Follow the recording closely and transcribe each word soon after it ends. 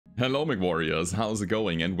Hello Mech Warriors, how's it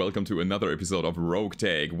going? And welcome to another episode of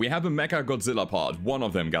Roguetech. We have a Mecha Godzilla pod, one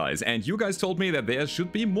of them guys, and you guys told me that there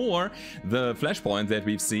should be more. The Flashpoint that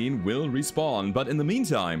we've seen will respawn, but in the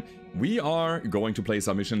meantime, we are going to play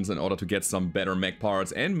some missions in order to get some better mech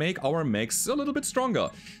parts and make our mechs a little bit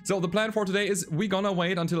stronger. So the plan for today is we're gonna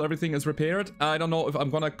wait until everything is repaired. I don't know if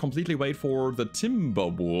I'm gonna completely wait for the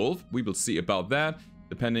Timberwolf. We will see about that,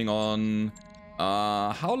 depending on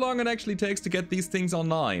how long it actually takes to get these things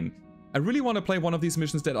online. I really want to play one of these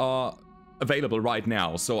missions that are available right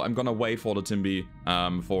now, so I'm gonna wait for the Timby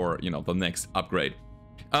for, you know, the next upgrade.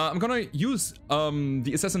 I'm gonna use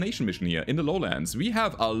the assassination mission here in the lowlands. We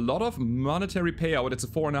have a lot of monetary payout. It's a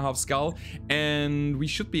 4.5 skull, and we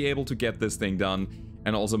should be able to get this thing done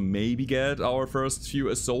and also maybe get our first few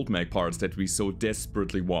assault mech parts that we so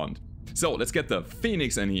desperately want. So let's get the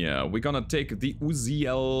Phoenix in here. We're gonna take the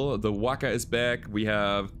Uziel, the Waka is back. We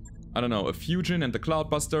have, I don't know, a Fusion and the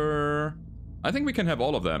Cloudbuster. I think we can have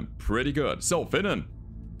all of them. Pretty good. So Finnen,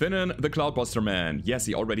 the Cloudbuster man. Yes,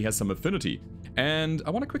 he already has some affinity. And I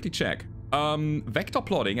want to quickly check. Vector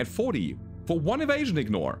plotting at 40 for 1 evasion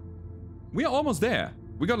ignore. We are almost there.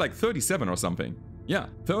 We got like 37 or something. Yeah,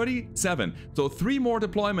 37. So 3 more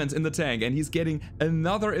deployments in the tank and he's getting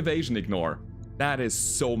another evasion ignore. That is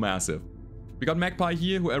so massive. We got Magpie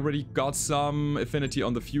here, who already got some affinity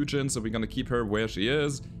on the Fusion, so we're gonna keep her where she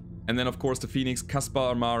is. And then, of course, the Phoenix,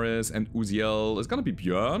 Kaspar, Maris, and Uziel. Is gonna be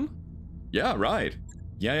Björn? Yeah, right.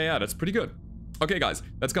 Yeah, that's pretty good. Okay, guys,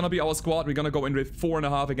 that's gonna be our squad. We're gonna go in with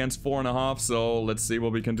 4.5 against 4.5, so let's see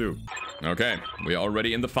what we can do. Okay, we are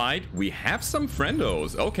already in the fight. We have some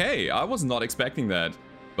friendos. Okay, I was not expecting that.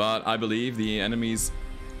 But I believe the enemies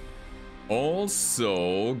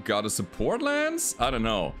also got a support lance? I don't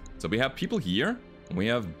know. So we have people here. We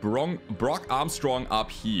have Brock Armstrong up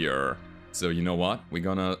here. So you know what? We're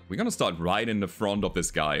gonna start right in the front of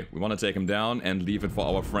this guy. We want to take him down and leave it for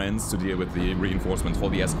our friends to deal with the reinforcements for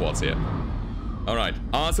the escorts here. Alright,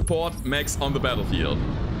 our support mechs on the battlefield.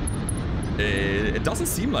 It doesn't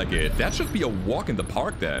seem like it. That should be a walk in the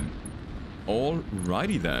park then.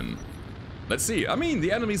 Alrighty then. Let's see. I mean,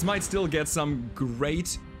 the enemies might still get some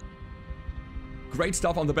great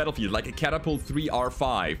stuff on the battlefield, like a Catapult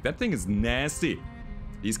 3R5. That thing is nasty.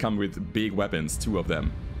 These come with big weapons, 2 of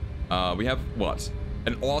them. We have, what?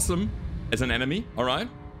 An Awesome as an enemy, alright.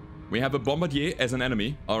 We have a Bombardier as an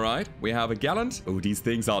enemy, alright. We have a Gallant. Oh, these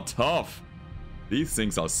things are tough. These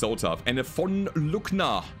things are so tough. And a Von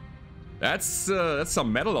Luckner. That's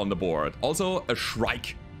some metal on the board. Also, a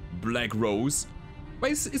Shrike. Black Rose.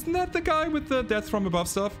 Wait, isn't that the guy with the death from above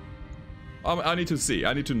stuff? I need to see.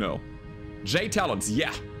 I need to know. J Talons,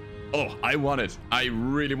 yeah. Oh, I want it. I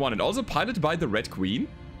really want it. Also piloted by the Red Queen.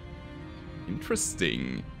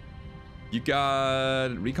 Interesting. You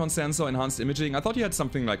got recon sensor, enhanced imaging. I thought you had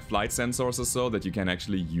something like flight sensors or so that you can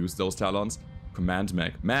actually use those Talons. Command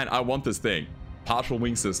mech. Man, I want this thing. Partial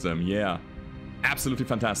wing system, yeah. Absolutely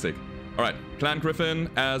fantastic. Alright, Clan Griffin,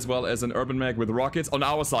 as well as an urban mech with rockets. On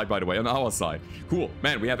our side, by the way, on our side. Cool.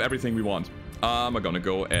 Man, we have everything we want. We're gonna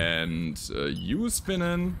go and use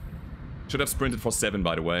Finnen. Should have sprinted for 7,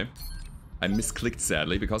 by the way. I misclicked,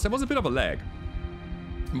 sadly, because there was a bit of a lag.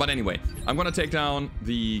 But anyway, I'm gonna take down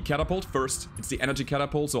the catapult first. It's the energy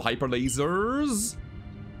catapult, so hyper lasers.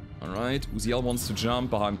 Alright, Uziel wants to jump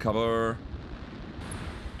behind cover.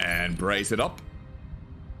 And brace it up.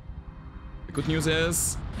 The good news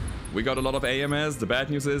is, we got a lot of AMS. The bad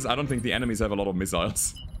news is, I don't think the enemies have a lot of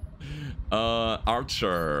missiles.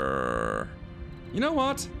 Archer. You know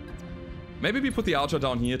what? Maybe we put the Archer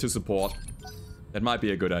down here to support. That might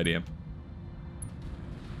be a good idea.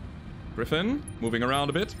 Griffin, moving around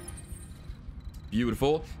a bit.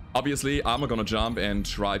 Beautiful. Obviously, I'm gonna jump and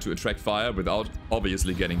try to attract fire without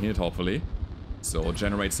obviously getting hit, hopefully. So,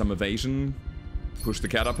 generate some evasion. Push the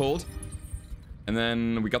catapult. And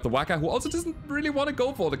then we got the Waka, who also doesn't really want to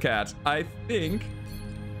go for the cat. I think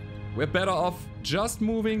we're better off just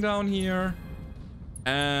moving down here.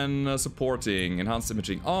 And supporting enhanced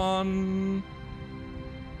imaging on.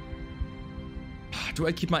 Do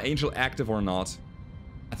I keep my angel active or not?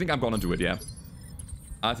 I think I'm gonna do it, yeah.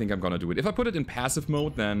 I think I'm gonna do it. If I put it in passive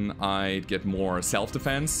mode, then I'd get more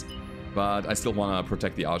self-defense. But I still wanna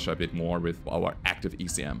protect the Archer a bit more with our active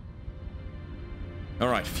ECM.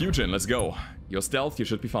 Alright, Fusion, let's go. Your stealth, you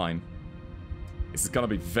should be fine. This is gonna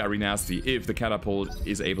be very nasty if the catapult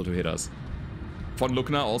is able to hit us. Von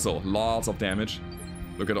Luckner also, lots of damage.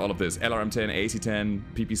 Look at all of this. LRM-10, AC-10,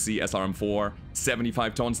 PPC, SRM-4,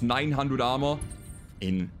 75 tons, 900 armor.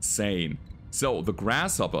 Insane. So, the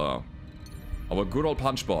Grasshopper. Our good old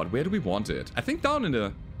punchboard. Where do we want it? I think down in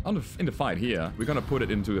the fight here. We're gonna put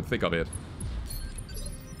it into the thick of it.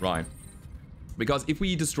 Right. Because if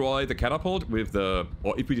we destroy the catapult with the...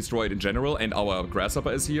 Or if we destroy it in general and our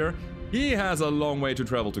grasshopper is here, he has a long way to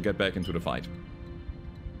travel to get back into the fight.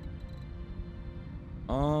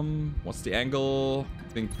 What's the angle? I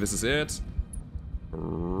think this is it.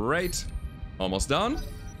 Great. Almost done.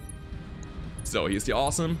 So here's the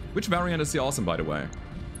awesome. Which variant is the awesome, by the way?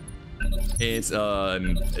 It's a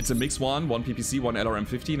mix one PPC, one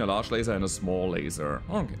LRM-15, a large laser and a small laser.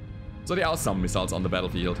 Okay. So there are some missiles on the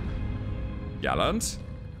battlefield. Gallant.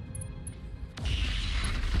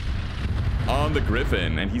 On the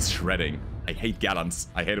Griffin, and he's shredding. I hate Gallants.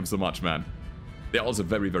 I hate him so much, man. They're also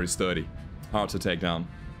very, very sturdy. Hard to take down.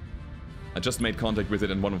 I just made contact with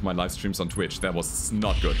it in one of my live streams on Twitch. That was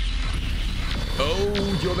not good.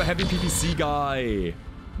 Oh, you're the heavy PPC guy.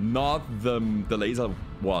 Not the laser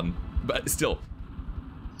one. But still.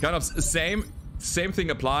 Kind of same thing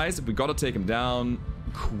applies. We gotta take him down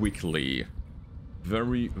quickly.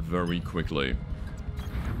 Very, very quickly.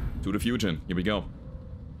 To the Fusion. Here we go.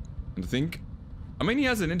 And I think... I mean, he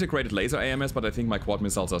has an integrated laser AMS, but I think my quad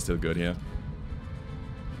missiles are still good here.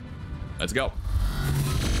 Let's go.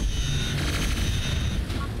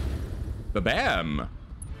 Ba-bam!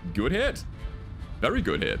 Good hit. Very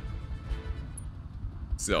good hit.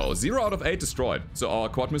 So, 0 out of 8 destroyed. So our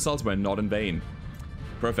quad missiles were not in vain.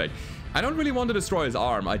 Perfect. I don't really want to destroy his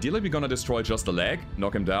arm. Ideally, we're gonna destroy just the leg,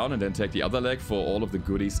 knock him down, and then take the other leg for all of the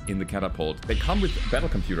goodies in the catapult. They come with battle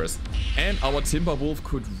computers. And our Timberwolf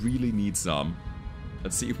could really need some.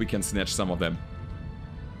 Let's see if we can snatch some of them.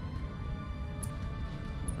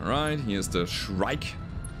 Alright, here's the Shrike.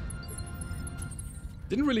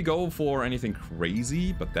 Didn't really go for anything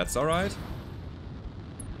crazy, but that's alright.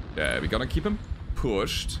 Yeah, we're gonna keep him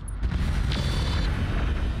pushed.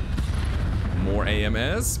 More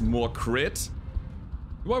AMS, more crit.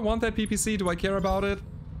 Do I want that PPC? Do I care about it?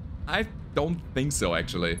 I don't think so,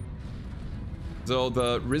 actually. So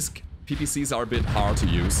the risk PPCs are a bit hard to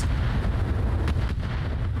use.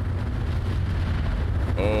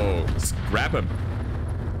 Oh, scrap him.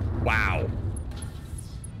 Wow.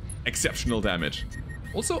 Exceptional damage.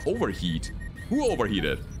 Also overheat. Who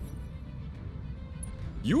overheated?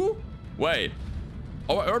 You? Wait.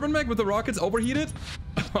 Our urban mech with the rockets overheated?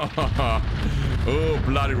 Oh,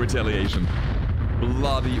 bloody retaliation.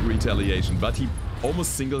 Bloody retaliation. But he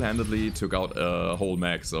almost single-handedly took out a whole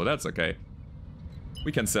mech, so that's okay.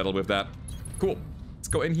 We can settle with that. Cool. Let's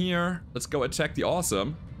go in here. Let's go attack the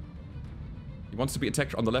awesome. He wants to be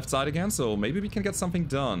attacked on the left side again, so maybe we can get something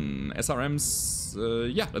done.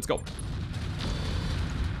 SRMs, yeah, let's go.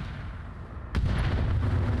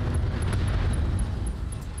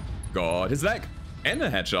 Got his leg. And a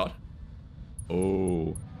headshot.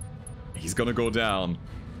 Oh. He's gonna go down.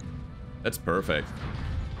 That's perfect.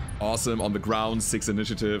 Awesome on the ground, 6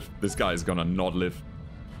 initiative. This guy is gonna not live.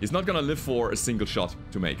 He's not gonna live for a single shot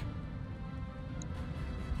to make.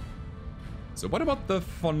 So what about the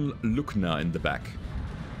von Luckner in the back?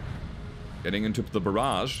 Getting into the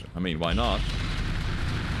barrage. I mean, why not?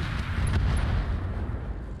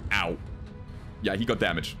 Ow. Yeah, he got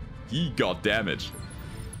damage. He got damage.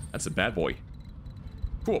 That's a bad boy.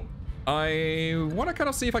 Cool. I want to kind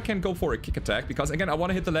of see if I can go for a kick attack, because again, I want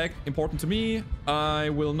to hit the leg. Important to me. I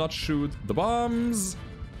will not shoot the bombs.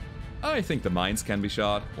 I think the mines can be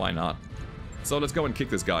shot. Why not? So let's go and kick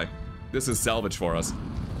this guy. This is salvage for us.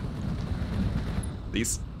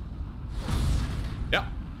 Please. Yeah.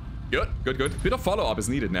 Good, good, good. Bit of follow-up is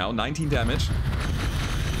needed now. 19 damage.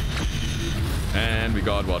 And we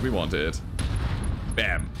got what we wanted.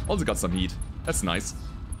 Bam. Also got some heat. That's nice.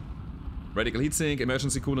 Radical heatsink,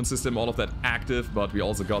 emergency coolant system, all of that active, but we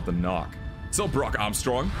also got the knock. So Brock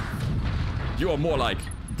Armstrong, you are more like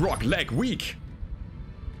Brock Leg Weak.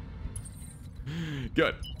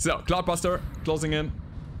 Good. So Cloudbuster closing in,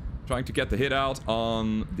 trying to get the hit out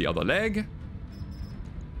on the other leg.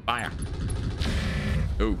 Fire.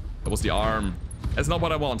 Oh, that was the arm. That's not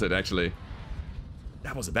what I wanted, actually.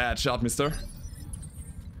 That was a bad shot, mister.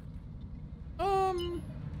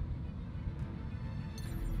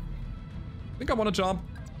 I think I want to jump.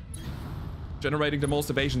 Generating the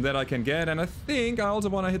most evasion that I can get, and I think I also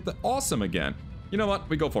want to hit the awesome again. You know what?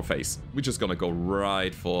 We go for face. We're just gonna go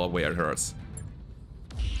right for where it hurts.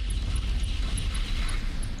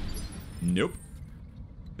 Nope.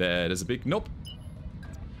 That is a big nope.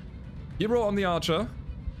 Hero on the archer.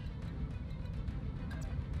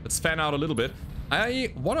 Let's fan out a little bit.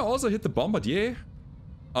 I want to also hit the bombardier.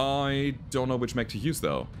 I don't know which mech to use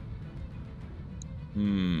though.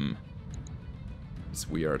 It's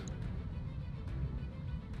weird.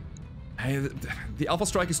 The Alpha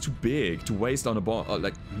Strike is too big to waste on a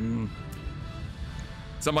bomb.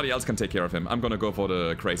 Somebody else can take care of him. I'm gonna go for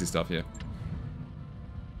the crazy stuff here.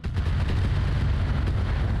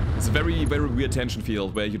 It's a very, very weird tension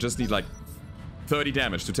field where you just need like 30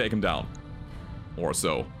 damage to take him down. Or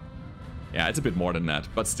so. Yeah, it's a bit more than that,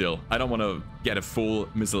 but still. I don't want to get a full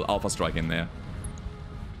missile alpha strike in there.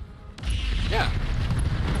 Yeah.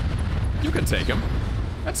 You can take him.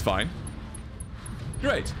 That's fine.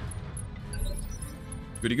 Great.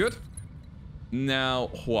 Goody good.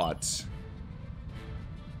 Now, what?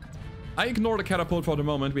 I ignore the catapult for the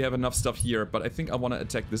moment. We have enough stuff here, but I think I want to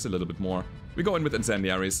attack this a little bit more. We go in with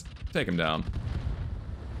incendiaries. Take him down.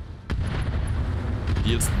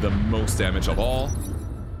 Deals the most damage of all,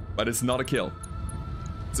 but it's not a kill.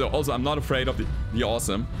 So also, I'm not afraid of the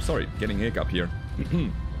awesome. Sorry, getting a hiccup here.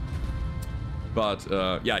 But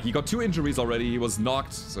yeah, he got 2 injuries already. He was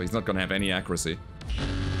knocked, so he's not gonna have any accuracy.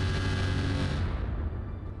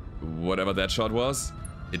 Whatever that shot was,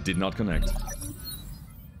 it did not connect.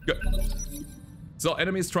 Good. So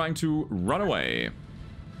enemy is trying to run away.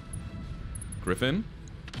 Griffin.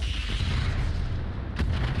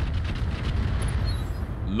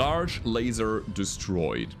 Large laser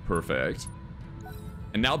destroyed. Perfect.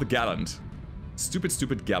 And now the Gallant. Stupid,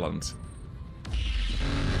 stupid Gallant.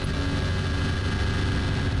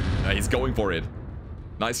 He's going for it.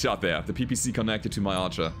 Nice shot there. The PPC connected to my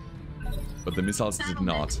archer. But the missiles did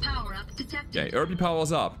not. Okay, Irby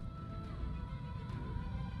powers up.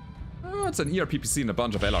 Oh, it's an ERPPC and a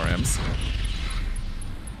bunch of LRMs.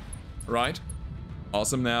 Right.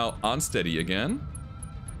 Awesome now. Unsteady again.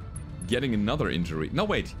 Getting another injury. No,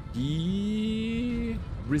 wait. He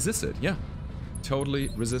resisted. Yeah. Totally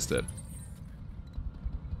resisted.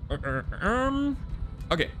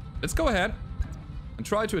 Okay. Let's go ahead and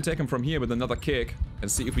try to attack him from here with another kick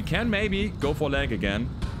and see if we can maybe go for leg again.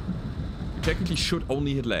 We technically should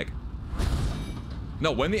only hit leg.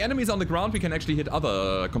 No, when the enemy's on the ground, we can actually hit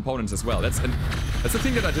other components as well. That's the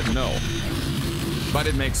thing that I didn't know. But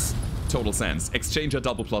it makes total sense. Exchanger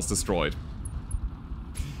double plus destroyed.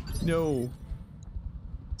 No.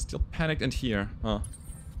 Still panicked and here, huh?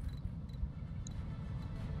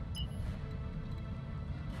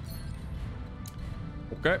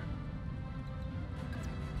 Okay.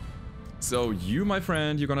 So you, my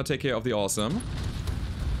friend, you're gonna take care of the awesome.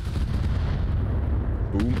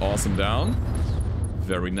 Boom, awesome down.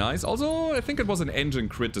 Very nice. Also, I think it was an engine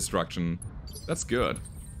crit destruction. That's good.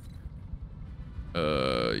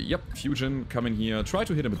 Yep, fusion, come in here. Try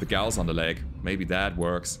to hit him with the gals on the leg. Maybe that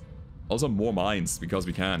works. Also more mines, because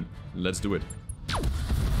we can. Let's do it.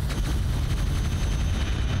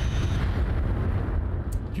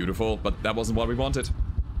 Beautiful, but that wasn't what we wanted.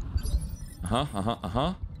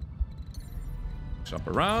 Jump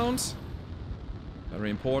around. Very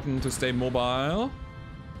important to stay mobile.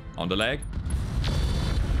 On the leg.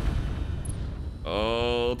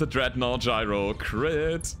 Oh, the Dreadnought Gyro.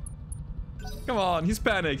 Crit. Come on, he's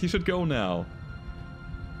panicked. He should go now.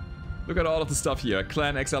 Look at all of the stuff here.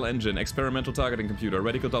 Clan XL engine, experimental targeting computer,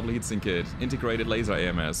 radical double heatsink kit, integrated laser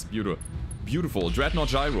AMS. Beautiful. Beautiful. Dreadnought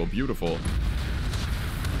Gyro. Beautiful.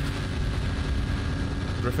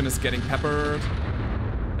 Griffin is getting peppered.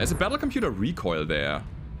 There's a battle computer recoil there.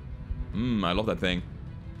 I love that thing.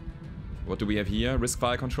 What do we have here? Risk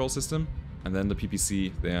fire control system. And then the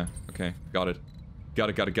PPC there. Okay, got it. Got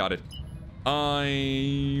it.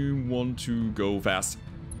 I want to go fast.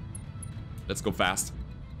 Let's go fast.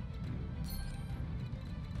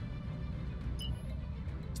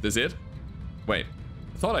 Is this it? Wait,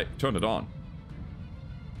 I thought I turned it on.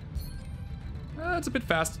 It's a bit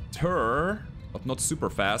faster, but not super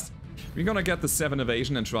fast. We're gonna get the 7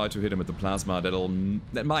 evasion and try to hit him with the plasma.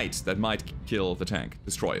 That might kill the tank.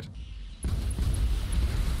 Destroy it.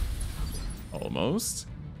 Almost.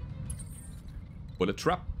 Bullet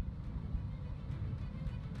trap.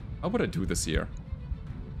 How would I do this here?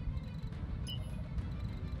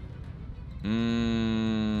 I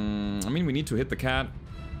mean, we need to hit the cat.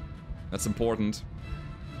 That's important.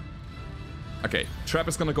 Okay, trap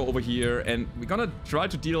is gonna go over here, and we're gonna try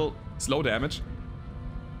to deal slow damage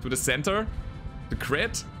to the center. The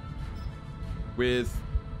crit with,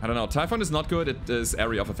 I don't know, Typhon is not good. It is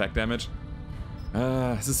area of effect damage.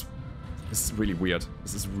 This is really weird.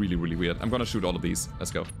 This is really, really weird. I'm gonna shoot all of these.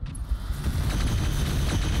 Let's go.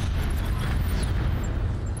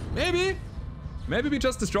 Maybe we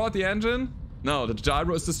just destroyed the engine? No, the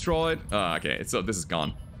gyro is destroyed. Okay, so this is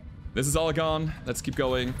gone. This is all gone. Let's keep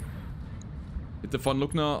going. Hit the von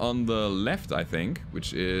Luckner on the left, I think,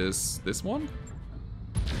 which is this one?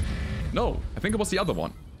 No, I think it was the other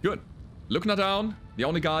one. Good. Luckner down. The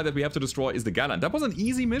only guy that we have to destroy is the Gallant. That was an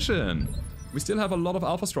easy mission. We still have a lot of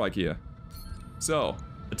Alpha Strike here. So,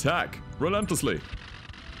 attack relentlessly.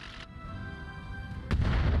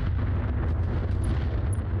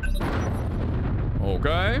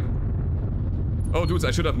 Okay. Oh, dudes,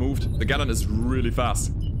 I should have moved. The Gallon is really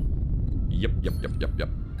fast. Yep.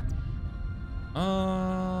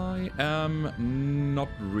 I am not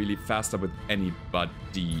really faster with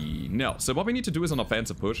anybody. No. So what we need to do is an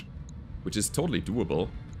offensive push, which is totally doable.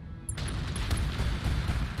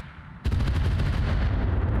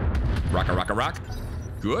 Rock.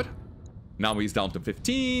 Good. Now he's down to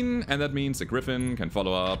 15, and that means a Griffin can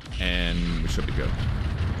follow up, and we should be good.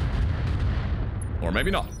 Or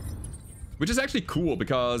maybe not. Which is actually cool,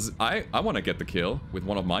 because I want to get the kill with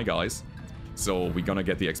one of my guys. So we're gonna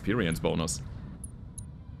get the experience bonus.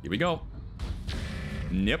 Here we go.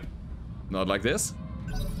 Nope. Not like this.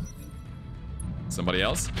 Somebody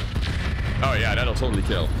else? Oh yeah, that'll totally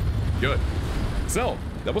kill. Good. So,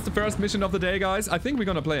 that was the first mission of the day, guys. I think we're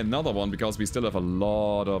gonna play another one because we still have a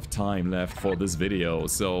lot of time left for this video.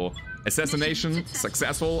 So, assassination,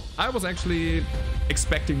 successful. I was actually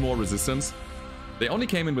expecting more resistance. They only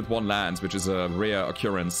came in with 1 lance, which is a rare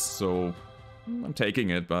occurrence, so I'm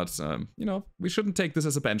taking it, but, you know, we shouldn't take this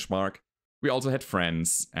as a benchmark. We also had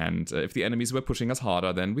friends, and if the enemies were pushing us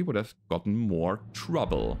harder, then we would have gotten more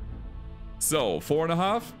trouble. So,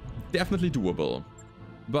 4.5, definitely doable,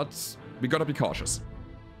 but we gotta be cautious.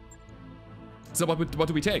 So what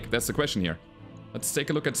do we take? That's the question here. Let's take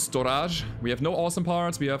a look at storage. We have no awesome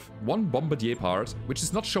parts. We have 1 bombardier part, which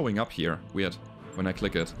is not showing up here. Weird, when I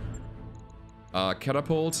click it.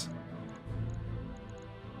 Catapult.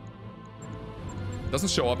 Doesn't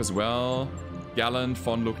show up as well. Gallant,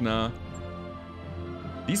 von Luckner.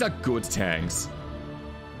 These are good tanks.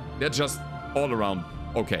 They're just all around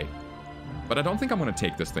okay. But I don't think I'm gonna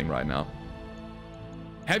take this thing right now.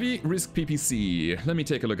 Heavy risk PPC. Let me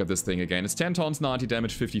take a look at this thing again. It's 10 tons, 90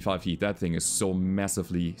 damage, 55 heat. That thing is so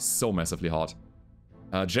massively hot.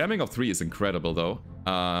 Jamming of 3 is incredible though.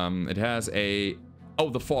 It has a... Oh,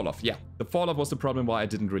 the fall off. Yeah, the fall off was the problem why I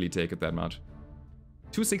didn't really take it that much.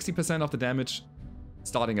 260% of the damage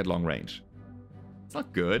starting at long range. It's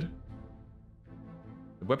not good.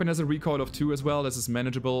 The weapon has a recoil of 2 as well. This is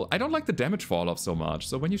manageable. I don't like the damage fall off so much.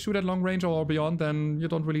 So when you shoot at long range or beyond, then you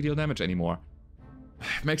don't really deal damage anymore.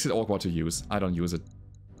 Makes it awkward to use. I don't use it.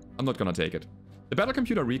 I'm not gonna take it. The battle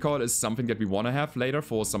computer recoil is something that we want to have later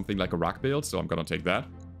for something like a rock build, so I'm gonna take that.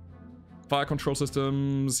 Fire control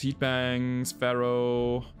systems, heat banks,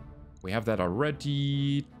 Pharaoh. We have that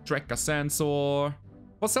already. Tracker sensor.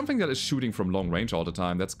 Well, something that is shooting from long range all the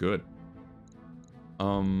time. That's good.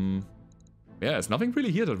 Yeah, there's nothing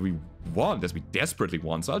really here that we want, as we desperately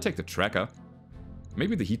want, so I'll take the tracker.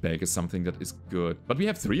 Maybe the heat bank is something that is good. But we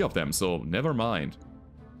have 3 of them, so never mind.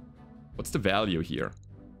 What's the value here?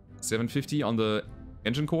 750 on the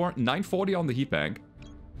engine core, 940 on the heat bank.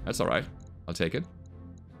 That's alright. I'll take it.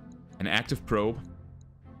 An active probe.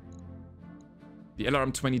 The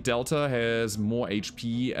LRM-20 Delta has more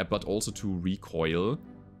HP, but also 2 recoil.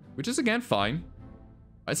 Which is again fine.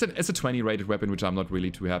 It's a 20 rated weapon, which I'm not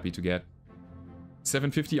really too happy to get.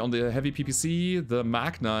 750 on the heavy PPC. The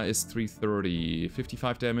Magna is 330.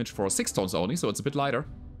 55 damage for 6 tons only, so it's a bit lighter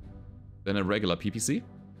than a regular PPC.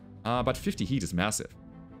 But 50 heat is massive.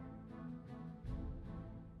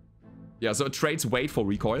 Yeah, so it trades weight for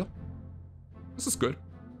recoil. This is good.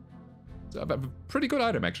 It's a pretty good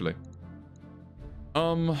item, actually.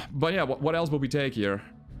 But yeah, what else will we take here?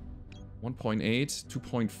 1.8,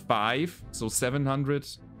 2.5, so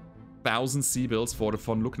 700,000 C-bills for the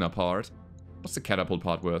von Luckner part. What's the catapult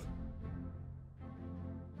part worth?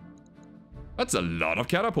 That's a lot of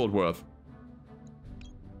catapult worth.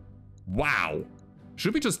 Wow.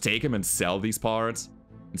 Should we just take him and sell these parts?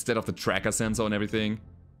 Instead of the tracker sensor and everything?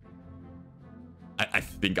 I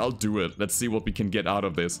think I'll do it. Let's see what we can get out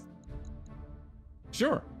of this.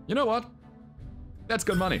 Sure. You know what? That's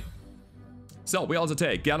good money. So, we also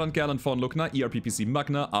take Gallant von Luckner, ERPPC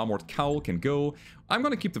Magna, Armored Cowl can go. I'm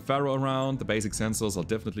gonna keep the Pharaoh around, the basic sensors are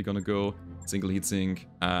definitely gonna go. Single heatsink,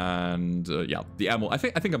 and yeah, the ammo. I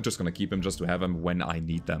think I'm just gonna keep them just to have them when I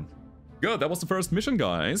need them. Good, that was the first mission,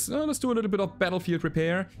 guys. Let's do a little bit of battlefield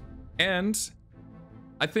repair. And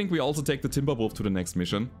I think we also take the Timberwolf to the next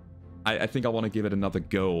mission. I think I want to give it another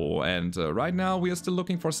go. And right now we are still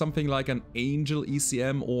looking for something like an Angel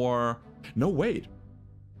ECM or... No, wait.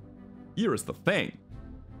 Here is the thing.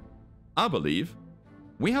 I believe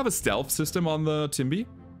we have a stealth system on the Timby,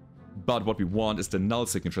 but what we want is the null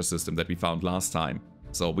signature system that we found last time.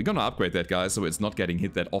 So we're gonna upgrade that, guys, so it's not getting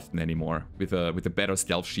hit that often anymore with a better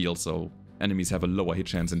stealth shield, so enemies have a lower hit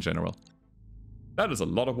chance in general. That is a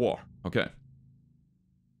lot of war. Okay.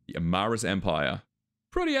 The Amaris Empire.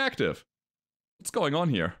 Pretty active. What's going on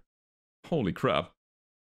here? Holy crap.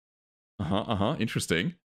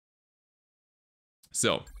 Interesting.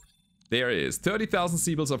 So, There is 30,000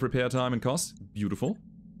 Siebels of repair time and cost. Beautiful.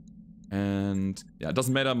 And yeah, it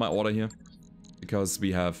doesn't matter my order here, because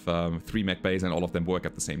we have 3 mech bays and all of them work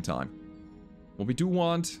at the same time. What we do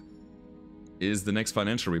want is the next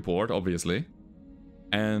financial report, obviously.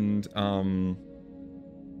 And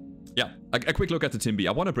yeah, a quick look at the Timby.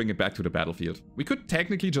 I want to bring it back to the battlefield. We could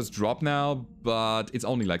technically just drop now, but it's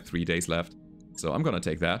only like 3 days left. So I'm gonna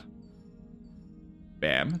take that.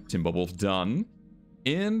 Bam, Timberwolf done.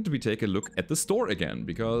 And we take a look at the store again,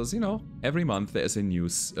 because, you know, every month there's a new,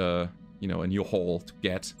 you know, a new haul to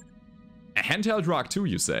get. A handheld rug too,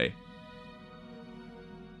 you say?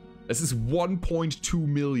 This is 1.2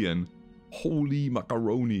 million. Holy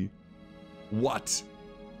macaroni. What?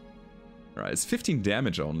 Alright, it's 15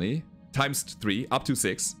 damage only. Times 3, up to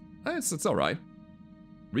 6. It's alright.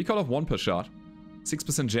 Recoil of 1 per shot.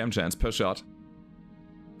 6% jam chance per shot.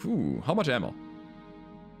 Ooh, how much ammo?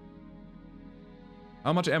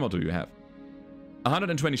 How much ammo do you have?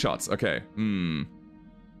 120 shots, okay.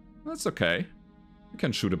 That's okay. You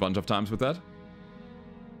can shoot a bunch of times with that.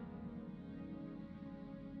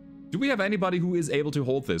 Do we have anybody who is able to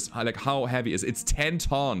hold this? Like, how heavy is it? It's 10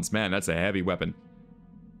 tons. Man, that's a heavy weapon.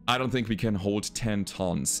 I don't think we can hold 10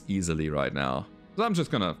 tons easily right now. So I'm just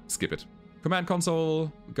gonna skip it. Command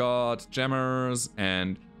console, got jammers,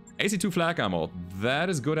 and AC2 flak ammo. That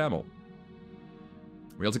is good ammo.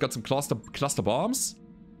 We also got some cluster bombs.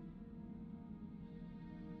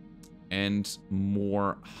 And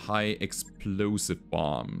more high explosive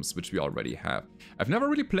bombs, which we already have. I've never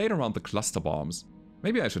really played around the cluster bombs.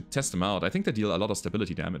 Maybe I should test them out. I think they deal a lot of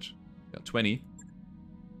stability damage. Yeah, 20.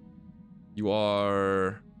 You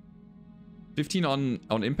are 15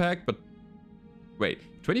 on impact, but wait.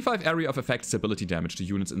 25 area of effect stability damage to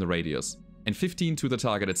units in the radius. And 15 to the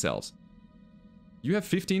target itself. You have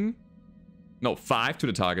 15? No, 5 to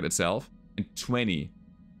the target itself. And 20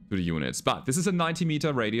 to the units. But this is a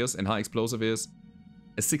 90-meter radius and high explosive is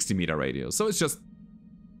a 60-meter radius. So it's just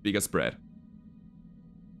bigger spread.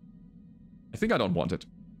 I think I don't want it.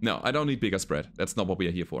 No, I don't need bigger spread. That's not what we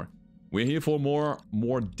are here for. We're here for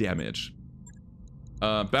more damage.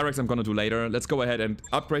 Barracks I'm gonna do later. Let's go ahead and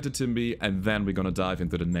upgrade the Timby, and then we're gonna dive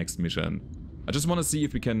into the next mission. I just want to see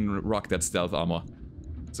if we can rock that stealth armor.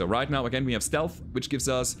 So right now, again, we have stealth, which gives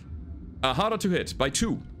us harder to hit by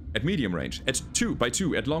 2 at medium range, at 2 by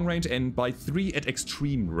 2 at long range, and by 3 at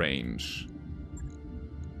extreme range.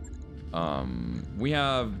 We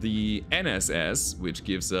have the NSS, which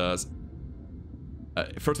gives us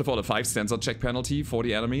first of all a 5 sensor check penalty for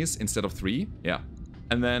the enemies instead of 3. Yeah.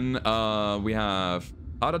 And then we have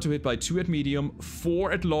harder to hit by 2 at medium,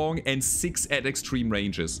 4 at long, and 6 at extreme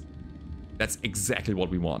ranges. That's exactly what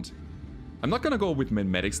we want. I'm not gonna go with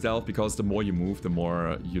mimetic stealth, because the more you move, the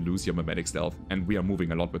more you lose your mimetic stealth. And we are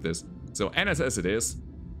moving a lot with this. So NSS it is.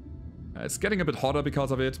 It's getting a bit hotter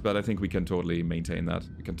because of it, but I think we can totally maintain that.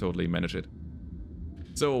 We can totally manage it.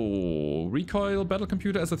 So, recoil battle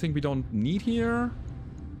computer is a thing we don't need here.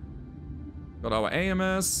 Got our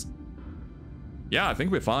AMS. Yeah, I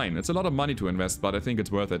think we're fine. It's a lot of money to invest, but I think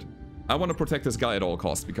it's worth it. I want to protect this guy at all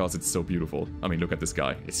costs because it's so beautiful. I mean, look at this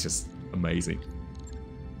guy. It's just amazing.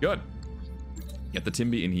 Good. Get the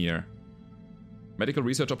Timby in here. Medical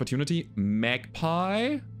research opportunity.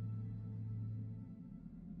 Magpie.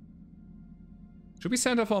 Should we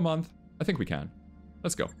send her for a month? I think we can.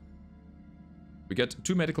 Let's go. We get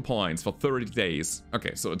 2 medical points for 30 days.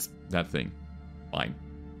 Okay, so it's that thing. Fine.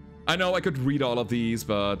 I know I could read all of these,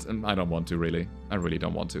 but I don't want to, really. I really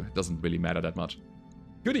don't want to. It doesn't really matter that much.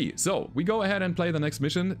 Goodie. So, we go ahead and play the next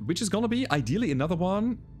mission, which is gonna be, ideally, another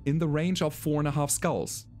one in the range of 4.5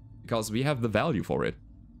 skulls. Because we have the value for it.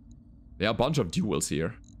 There are a bunch of duels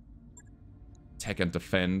here. Attack and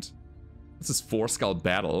defend. This is 4 skull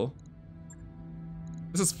battle.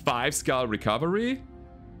 This is 5 skull recovery.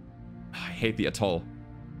 I hate the atoll.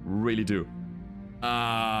 Really do.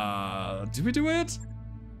 Do we do it?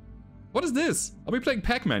 What is this? Are we playing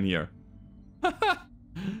Pac-Man here?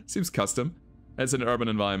 Seems custom. It's an urban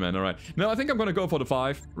environment, alright. No, I think I'm gonna go for the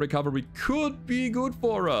 5. Recovery could be good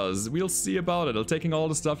for us. We'll see about it. I'm taking all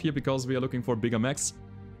the stuff here because we are looking for bigger mechs.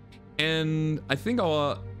 And I think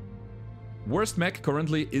our worst mech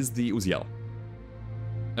currently is the Uziel.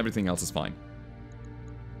 Everything else is fine.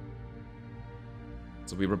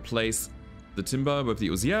 So we replace the Timber with the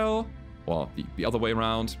Uziel, or the other way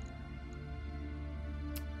around.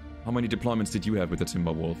 How many deployments did you have with the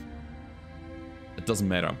Timberwolf? It doesn't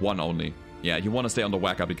matter, 1 only. Yeah, you want to stay on the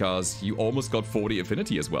whacker because you almost got 40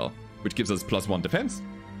 affinity as well, which gives us +1 defense.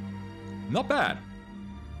 Not bad.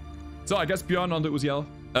 So I guess Björn on the Uziel,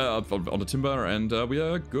 on the Timber, and we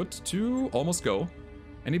are good to almost go.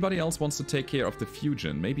 Anybody else wants to take care of the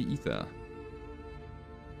fusion? Maybe Ether.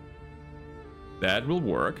 That will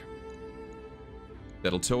work.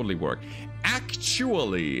 That'll totally work.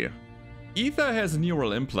 Actually, Ether has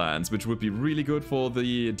neural implants, which would be really good for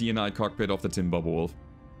the DNI cockpit of the Timberwolf.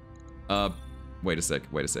 Wait a sec.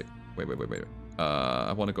 Wait.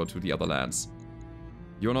 I want to go to the other lands.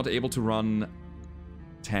 You're not able to run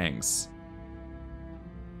tanks.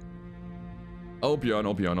 Oh,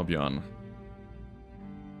 Björn.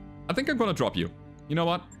 I think I'm gonna drop you. You know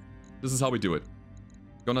what? This is how we do it.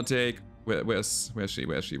 Gonna take... Where's she?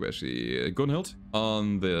 Gunhild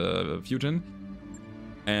on the fusion.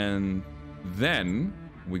 And then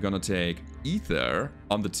we're gonna take Ether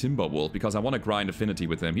on the Timberwolf because I want to grind affinity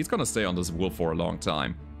with him. He's gonna stay on this wolf for a long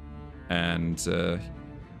time. And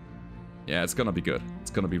yeah, it's gonna be good.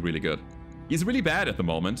 It's gonna be really good. He's really bad at the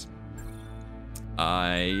moment.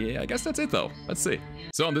 I guess that's it though. Let's see.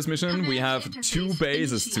 So on this mission we have 2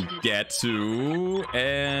 bases to get to,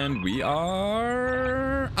 and we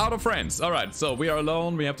are out of friends. Alright, so we are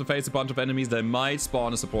alone. We have to face a bunch of enemies. They might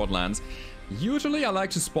spawn a support lands. Usually I like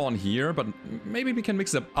to spawn here, but maybe we can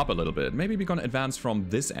mix it up a little bit. Maybe we're gonna advance from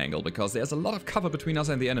this angle because there's a lot of cover between us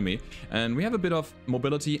and the enemy, and we have a bit of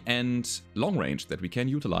mobility and long range that we can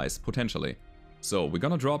utilize potentially. So we're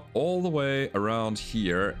gonna drop all the way around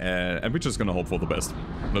here, and we're just gonna hope for the best.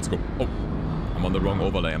 Let's go. Oh, I'm on the wrong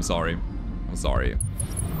overlay. I'm sorry.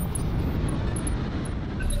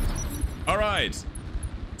 All right.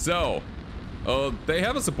 So, they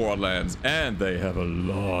have a support lands, and they have a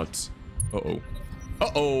lot.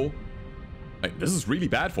 Uh-oh. Hey, this is really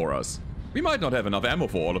bad for us. We might not have enough ammo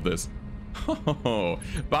for all of this.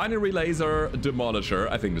 Binary laser demolisher.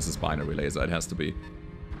 I think this is binary laser. It has to be.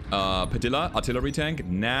 Padilla, artillery tank,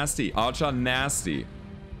 nasty. Archer, nasty.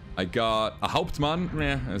 I got a Hauptmann.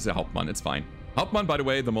 It's a Hauptmann, it's fine. Hauptmann, by the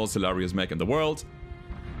way, the most hilarious mech in the world.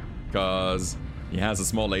 Because he has a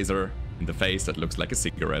small laser in the face that looks like a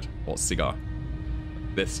cigarette or cigar.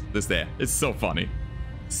 This there. It's so funny.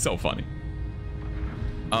 So funny.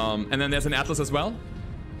 And then there's an Atlas as well.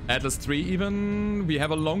 Atlas 3 even. We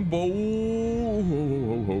have a longbow.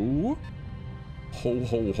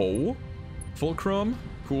 Ho. Fulcrum.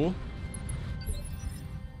 Cool.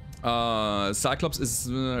 Cyclops is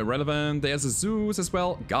relevant. There's a Zeus as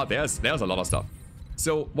well. God, there's a lot of stuff.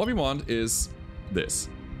 So what we want is this.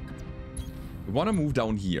 We want to move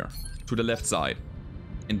down here to the left side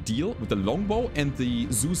and deal with the longbow and the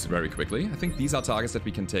Zeus very quickly. I think these are targets that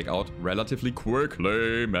we can take out relatively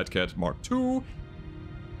quickly. Madcat Mark II.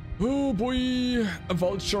 Oh boy. A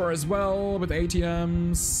Vulture as well with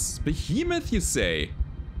ATMs. Behemoth, you say?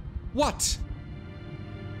 What?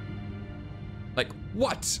 Like,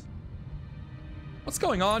 what? What's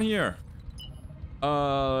going on here?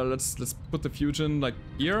 Let's put the fusion, like,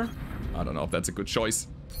 here. I don't know if that's a good choice.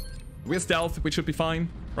 We're stealth, we should be fine,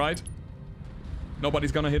 right?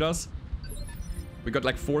 Nobody's gonna hit us. We got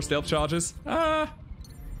like 4 stealth charges. Ah!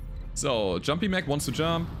 So, Jumpy Mech wants to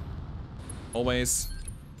jump. Always.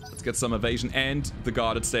 Let's get some evasion and the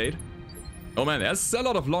guarded state. Oh man, there's a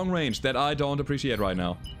lot of long range that I don't appreciate right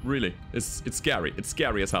now. Really. It's scary. It's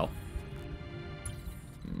scary as hell.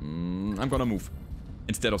 I'm gonna move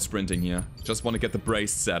instead of sprinting here. Just want to get the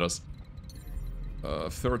braced status.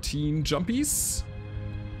 13 jumpies.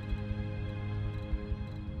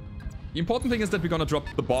 The important thing is that we're gonna drop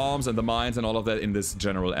the bombs and the mines and all of that in this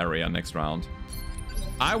general area next round.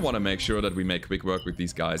 I want to make sure that we make quick work with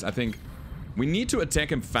these guys. I think we need to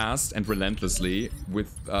attack him fast and relentlessly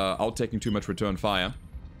without taking too much return fire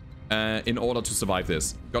in order to survive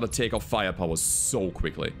this. Gotta take off firepower so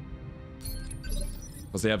quickly.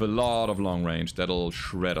 Because they have a lot of long range that'll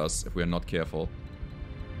shred us if we're not careful.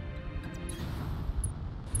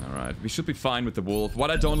 Alright, we should be fine with the wolf.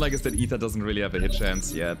 What I don't like is that Ether doesn't really have a hit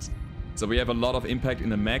chance yet. So we have a lot of impact in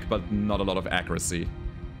the mech, but not a lot of accuracy.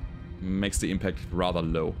 Makes the impact rather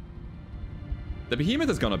low. The Behemoth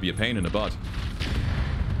is gonna be a pain in the butt.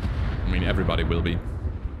 I mean, everybody will be.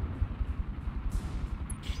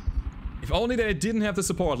 If only they didn't have the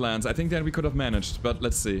support lands, I think then we could have managed, but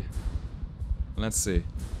let's see. Let's see.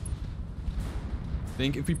 I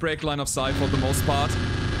think if we break line of sight for the most part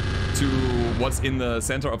to what's in the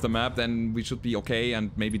center of the map, then we should be okay and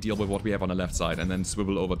maybe deal with what we have on the left side and then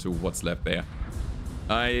swivel over to what's left there.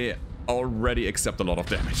 I already accept a lot of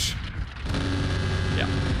damage. Yeah.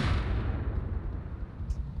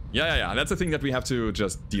 Yeah. That's the thing that we have to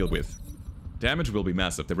just deal with. Damage will be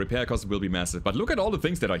massive. The repair cost will be massive. But look at all the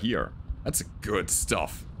things that are here. That's good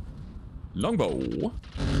stuff. Longbow.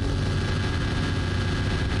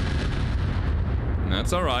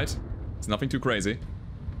 That's alright. It's nothing too crazy.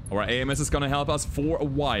 Our AMS is gonna help us for a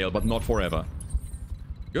while, but not forever.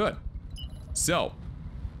 Good. So.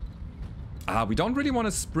 We don't really want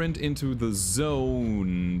to sprint into the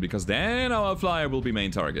zone, because then our flyer will be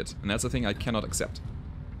main target. And that's a thing I cannot accept.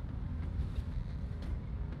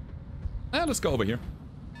 Let's go over here.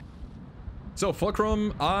 So,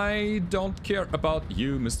 Fulcrum, I don't care about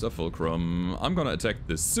you, Mr. Fulcrum. I'm gonna attack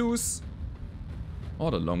the Zeus.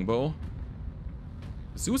 Or the longbow.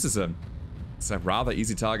 Zeus is a rather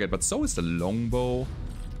easy target, but so is the longbow.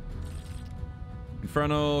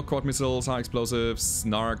 Inferno, quad missiles, high explosives,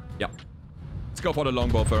 snark. Yeah. Let's go for the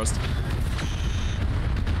longbow first.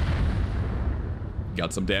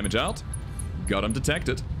 Got some damage out. Got him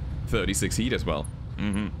detected. 36 heat as well.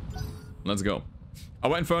 Let's go.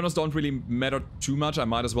 Our Infernos don't really matter too much. I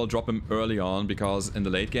might as well drop him early on, because in the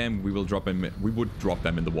late game we would drop them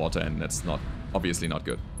in the water, and that's obviously not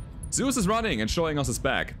good. Zeus is running and showing us his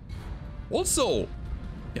back. Also,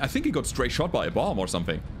 I think he got straight shot by a bomb or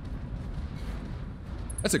something.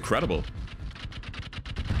 That's incredible.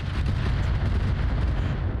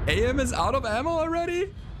 AM is out of ammo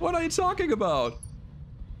already? What are you talking about?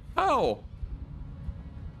 How?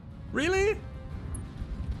 Really?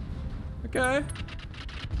 Okay.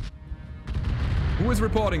 Who is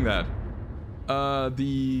reporting that?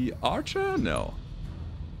 The Archer? No.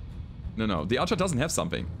 No. The Archer doesn't have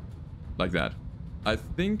something like that. I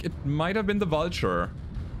think it might have been the Vulture.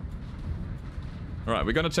 Alright,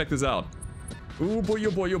 we're gonna check this out. Ooh boy,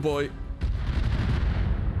 oh boy, oh boy.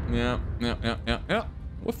 Yeah.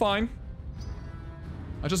 We're fine.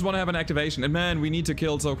 I just want to have an activation. And man, we need to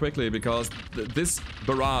kill so quickly, because this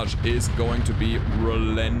barrage is going to be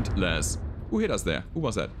relentless. Who hit us there? Who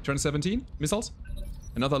was that? Turn 17? Missiles?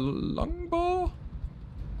 Another longbow?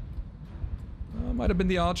 Might have been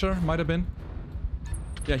the Archer. Might have been.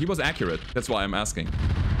 Yeah, he was accurate. That's why I'm asking.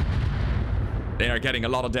 They are getting a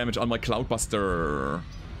lot of damage on my Cloudbuster.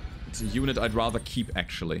 It's a unit I'd rather keep,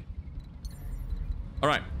 actually.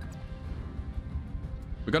 Alright.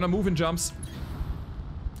 We're gonna move in jumps.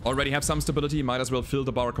 Already have some stability. Might as well fill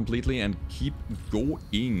the bar completely and keep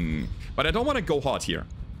going. But I don't want to go hard here.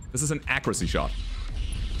 This is an accuracy shot.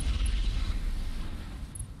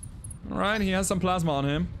 Alright, he has some plasma on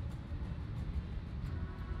him.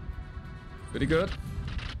 Pretty good.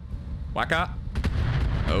 Waka.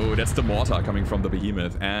 Oh, that's the mortar coming from the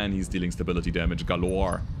behemoth. And he's dealing stability damage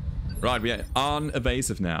galore. Right, we are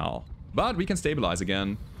unevasive now. But we can stabilize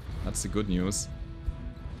again. That's the good news.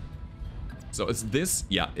 So is this?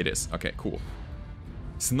 Yeah, it is. Okay, cool.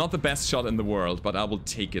 It's not the best shot in the world, but I will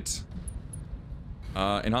take it.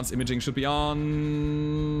 Enhanced imaging should be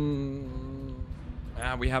on.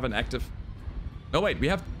 We have an active. No, wait, we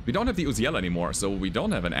don't have the Uziel anymore, so we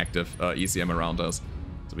don't have an active ECM around us.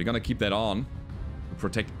 So we're gonna keep that on to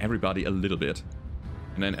protect everybody a little bit.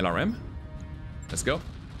 And then LRM. Let's go.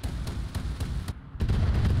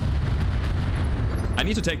 I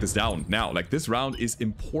need to take this down now. Like, this round is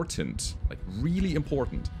important. Like, really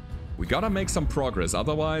important. We gotta make some progress.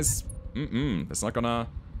 Otherwise, that's not gonna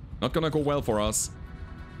go well for us.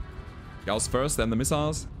 Gauss first, then the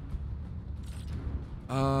missiles.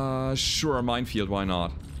 Sure, minefield, why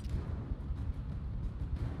not?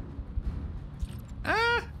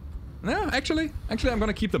 No, actually, I'm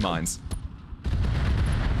gonna keep the mines.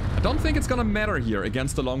 I don't think it's gonna matter here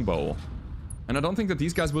against the longbow. And I don't think that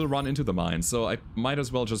these guys will run into the mines, so I might as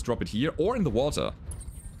well just drop it here or in the water.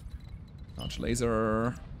 Launch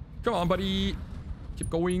laser. Come on, buddy. Keep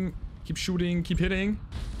going. Keep shooting. Keep hitting.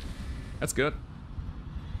 That's good.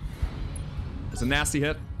 It's a nasty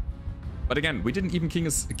hit. But again, we didn't even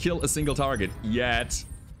kill a single target yet.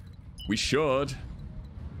 We should.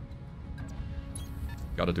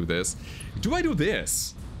 Gotta do this. Do I do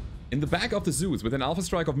this? In the back of the Zeus with an alpha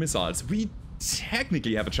strike of missiles, we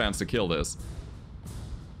technically have a chance to kill this.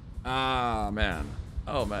 Ah, man.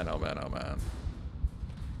 Oh, man, oh, man, oh, man.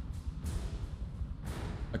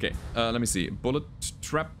 Okay, let me see. Bullet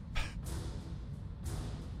trap.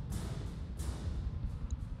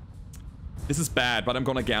 This is bad, but I'm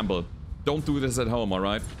gonna gamble. Don't do this at home,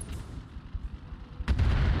 alright?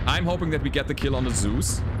 I'm hoping that we get the kill on the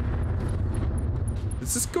Zeus.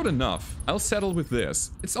 This is good enough. I'll settle with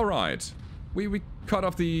this. It's alright. We cut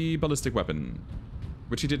off the ballistic weapon,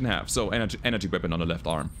 which he didn't have. So, energy weapon on the left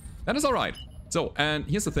arm. That is alright. So, and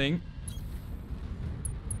here's the thing.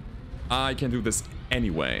 I can do this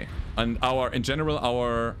anyway. And in general,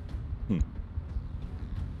 our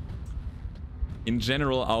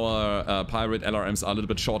pirate LRMs are a little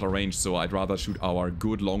bit shorter range, so I'd rather shoot our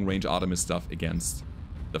good long-range Artemis stuff against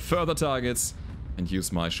the further targets and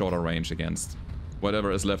use my shorter range against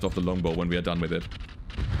whatever is left of the longbow when we are done with it.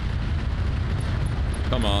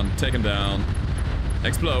 Come on, take him down.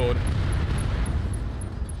 Explode.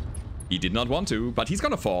 He did not want to, but he's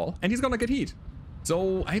gonna fall, and he's gonna get heat.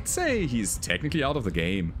 So I'd say he's technically out of the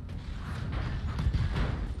game.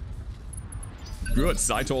 Good,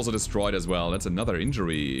 side torso destroyed as well. That's another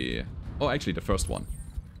injury. Oh, actually, the first one.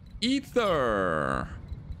 Ether.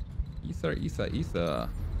 Ether.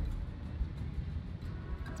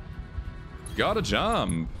 Gotta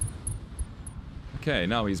jump. Okay,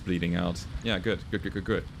 now he's bleeding out. Yeah, good.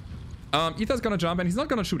 Ether's gonna jump, and he's not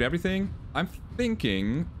gonna shoot everything. I'm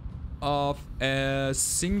thinking of a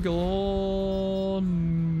single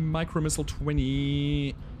micro missile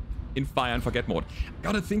 20 in fire and forget mode.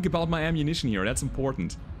 Gotta think about my ammunition here, that's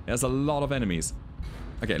important. There's a lot of enemies.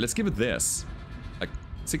 Okay, let's give it this. Like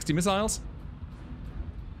 60 missiles?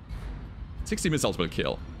 60 missiles will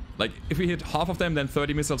kill. Like, if we hit half of them, then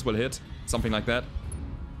 30 missiles will hit. Something like that.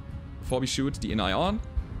 Before we shoot the NI on.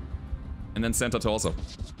 And then center torso.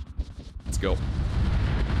 Let's go.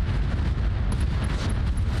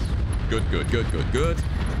 Good.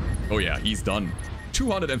 Oh yeah, he's done.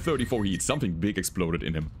 234 heat. Something big exploded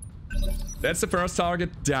in him. That's the first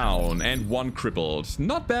target down. And one crippled.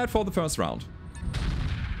 Not bad for the first round.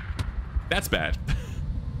 That's bad.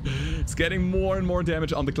 It's getting more and more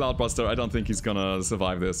damage on the Cloudbuster. I don't think he's gonna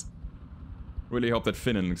survive this. Really hope that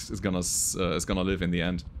Finnan is gonna live in the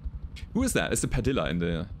end. Who is that? It's the Padilla in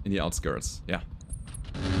the outskirts. Yeah.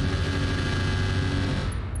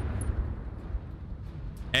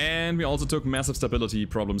 And we also took massive stability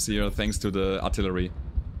problems here thanks to the artillery.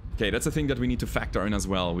 Okay, that's a thing that we need to factor in as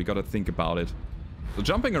well. We gotta think about it. So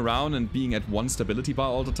jumping around and being at one stability bar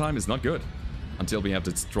all the time is not good. Until we have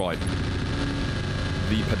destroyed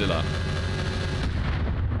the Padilla.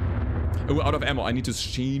 Oh, out of ammo. I need to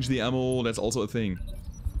change the ammo. That's also a thing.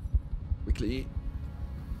 Quickly.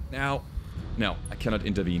 Now. No, I cannot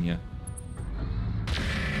intervene here.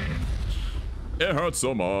 It hurts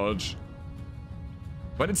so much.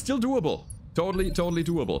 But it's still doable. Totally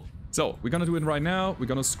doable. So, we're gonna do it right now. We're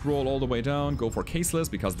gonna scroll all the way down. Go for caseless,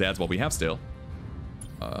 because that's what we have still.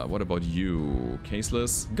 What about you?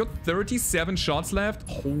 Caseless. Got 37 shots left.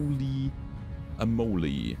 Holy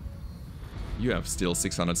moly. You have still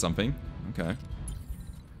 600 something. Okay.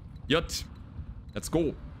 Yet. Let's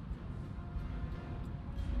go.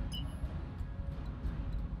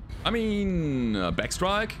 I mean,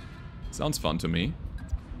 backstrike? Sounds fun to me.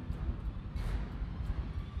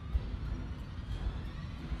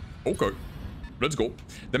 Okay. Let's go.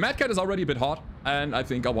 The Mad Cat is already a bit hot, and I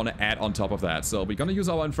think I want to add on top of that. So we're gonna use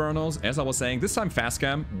our Infernos, as I was saying. This time fast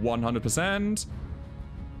cam, 100%.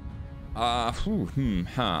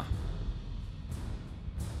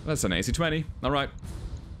 That's an AC-20. Alright.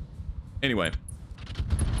 Anyway.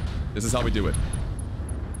 This is how we do it.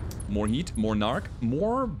 More heat, more narc,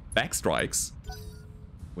 more backstrikes.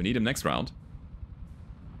 We need him next round.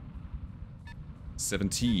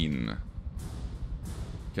 17.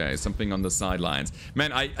 Okay, something on the sidelines.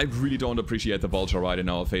 Man, I really don't appreciate the Vulture right in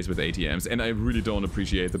our face with ATMs, and I really don't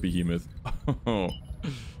appreciate the Behemoth.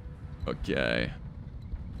 Okay.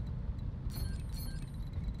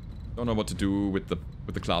 Don't know what to do with the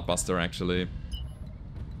Cloudbuster, actually.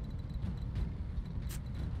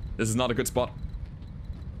 This is not a good spot.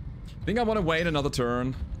 I think I want to wait another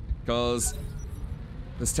turn, because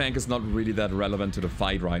this tank is not really that relevant to the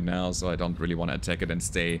fight right now, so I don't really want to attack it and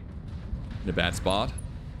stay in a bad spot.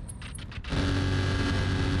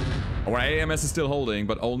 Our AMS is still holding,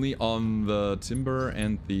 but only on the timber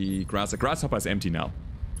and the grass. The grasshopper is empty now.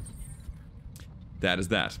 That is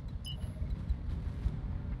that.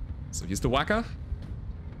 So here's the whacker.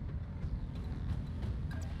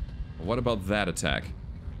 What about that attack?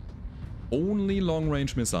 Only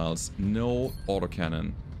long-range missiles, no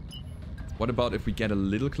autocannon. What about if we get a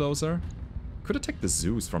little closer? Could attack the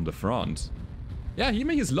Zeus from the front. Yeah, he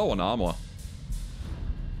is low on armor.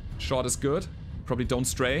 Shot is good. Probably don't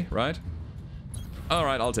stray, right?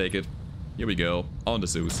 Alright, I'll take it. Here we go. On the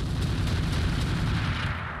Zeus.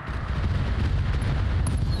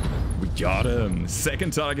 We got him.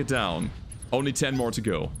 Second target down. Only 10 more to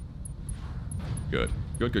go. Good.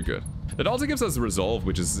 Good. That also gives us a resolve,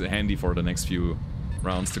 which is handy for the next few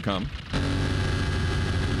rounds to come.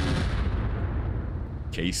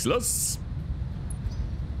 Caseless.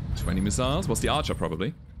 20 missiles. Was the archer,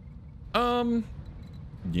 probably.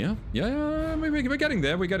 Yeah, we're getting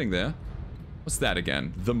there, What's that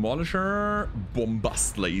again? Demolisher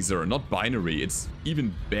Bombast Laser. Not binary, it's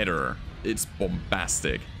even better. It's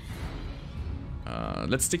bombastic.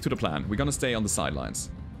 Let's stick to the plan. We're gonna stay on the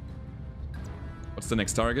sidelines. What's the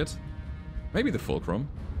next target? Maybe the Fulcrum.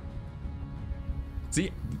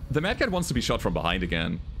 See, the Mad Cat wants to be shot from behind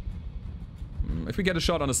again. If we get a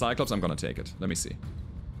shot on a Cyclops, I'm gonna take it. Let me see.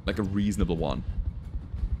 Like a reasonable one.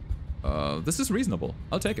 This is reasonable.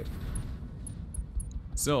 I'll take it.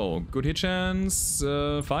 So, good hit chance,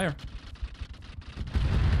 fire.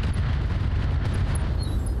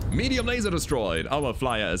 Medium laser destroyed. Our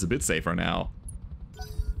flyer is a bit safer now.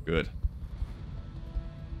 Good.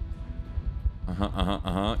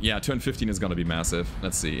 Yeah, turn 15 is gonna be massive.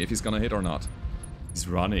 Let's see if he's gonna hit or not. He's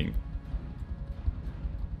running.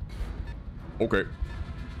 Okay.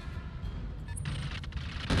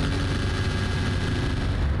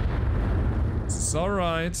 It's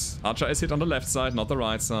alright. Archer is hit on the left side, not the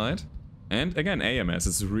right side. And again, AMS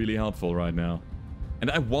is really helpful right now. And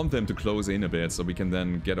I want them to close in a bit so we can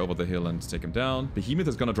then get over the hill and take him down. Behemoth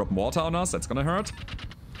is gonna drop mortar on us, that's gonna hurt.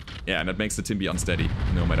 Yeah, and that makes the Timby unsteady,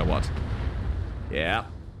 no matter what. Yeah.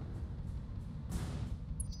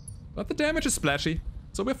 But the damage is splashy,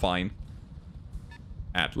 so we're fine.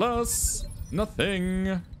 Atlas,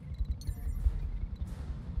 nothing.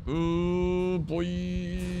 Oh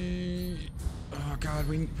boy. Oh god,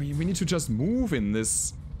 we need to just move in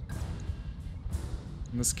this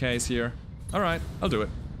case here. Alright, I'll do it.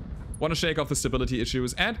 Want to shake off the stability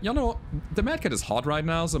issues. And, you know, the Mad Cat is hot right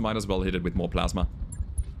now, so might as well hit it with more plasma.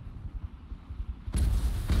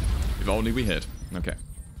 If only we hit. Okay.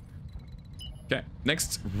 Okay,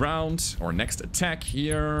 next round, or next attack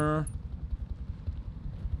here.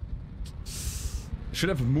 Should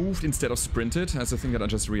have moved instead of sprinted, that's the thing that I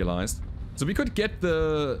just realized. So we could get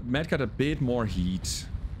the Mad Cat a bit more heat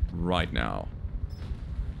right now.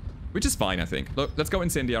 Which is fine, I think. Look, let's go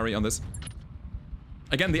incendiary on this.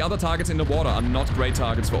 Again, the other targets in the water are not great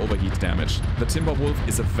targets for overheat damage. The Timberwolf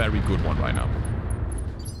is a very good one right now.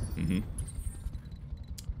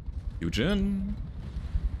 Eugen.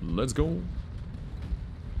 Let's go.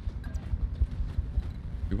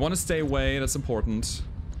 We want to stay away, that's important.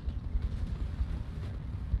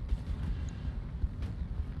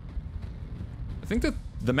 I think that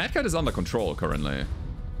the Mad Cat is under control currently.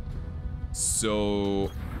 So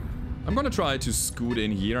I'm gonna try to scoot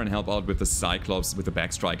in here and help out with the Cyclops with the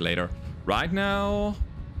backstrike later. Right now,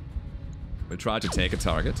 we'll try to take a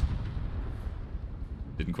target.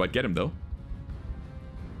 Didn't quite get him though.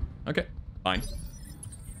 Okay, fine.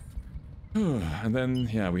 And then,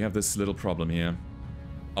 yeah, we have this little problem here.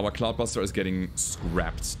 Our Cloudbuster is getting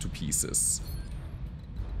scrapped to pieces.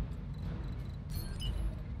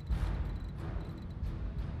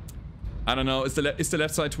 I don't know, is the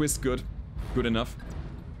left side twist good? Good enough?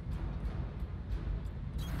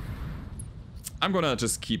 I'm gonna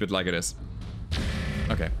just keep it like it is.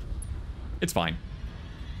 Okay. It's fine.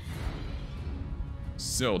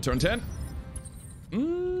 So, turn 10.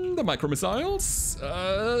 The micro missiles.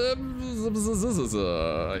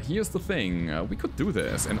 Here's the thing. We could do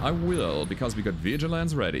this, and I will, because we got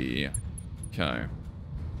Vigilance ready. Okay.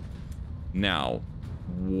 Now,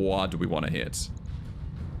 what do we want to hit?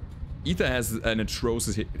 Ether has an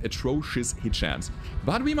atrocious hit chance,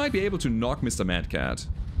 but we might be able to knock Mr. Mad Cat.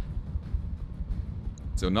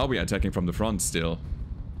 So now we are attacking from the front still,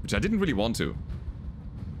 which I didn't really want to.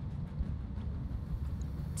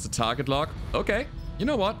 It's a target lock. Okay, you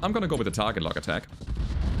know what? I'm gonna go with a target lock attack.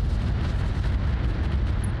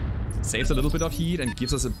 Saves a little bit of heat and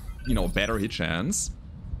gives us a, you know, better hit chance.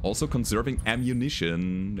 Also conserving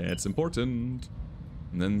ammunition, that's important.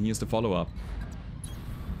 And then here's the follow-up.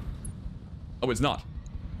 Oh, it's not.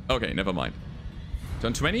 Okay, never mind.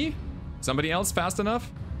 Turn 20? Somebody else fast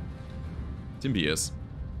enough? Timby is.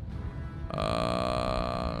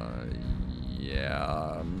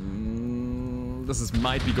 Yeah. This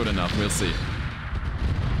might be good enough, we'll see.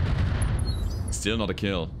 Still not a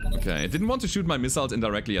kill. Okay, I didn't want to shoot my missiles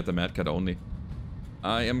indirectly at the Mad Cat only.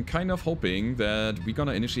 I am kind of hoping that we're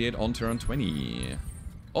gonna initiate on turn 20.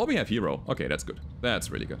 Oh, we have hero. Okay, that's good.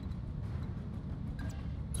 That's really good.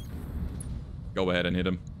 Go ahead and hit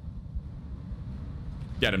him.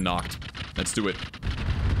 Get him knocked. Let's do it.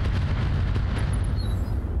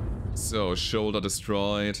 So, shoulder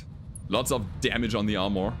destroyed. Lots of damage on the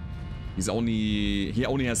armor. He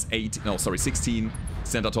only has 16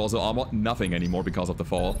 center torso armor. Nothing anymore because of the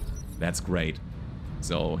fall. That's great.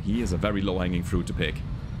 So, he is a very low-hanging fruit to pick.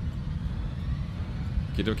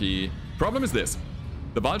 Kidoki. Problem is this.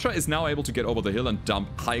 The Vulture is now able to get over the hill and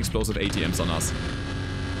dump high explosive ATMs on us.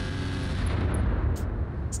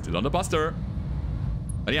 Still on the Buster.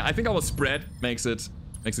 But yeah, I think our spread makes it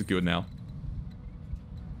good now.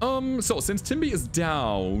 So since Timby is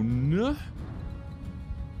down,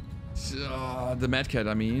 the Mad Cat,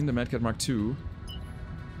 I mean, the Mad Cat Mark II.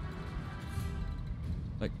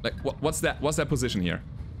 Like what's that position here?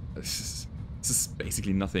 This is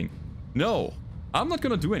basically nothing. No, I'm not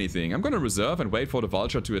gonna do anything. I'm gonna reserve and wait for the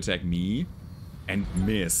Vulture to attack me and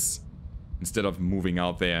miss. instead of moving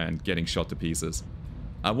out there and getting shot to pieces.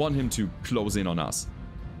 I want him to close in on us.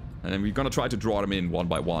 And then we're gonna try to draw them in one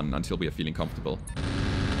by one until we are feeling comfortable.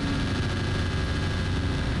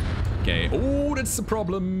 Okay, oh, that's the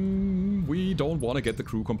problem. We don't want to get the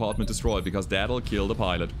crew compartment destroyed because that'll kill the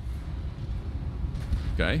pilot.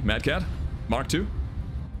 Okay, Mad Cat, Mark II.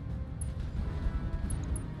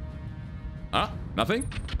 Ah, nothing?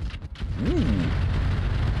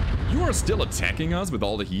 Ooh. You are still attacking us with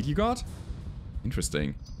all the heat you got?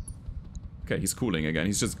 Interesting. Okay, he's cooling again.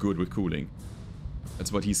 He's just good with cooling.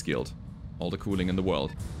 That's what he's skilled. All the cooling in the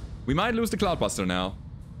world. We might lose the Cloudbuster now.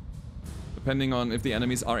 Depending on if the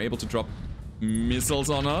enemies are able to drop missiles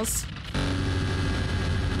on us.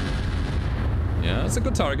 Yeah, it's a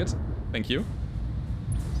good target. Thank you.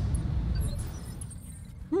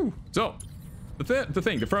 Whew. So,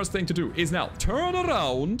 the first thing to do is now turn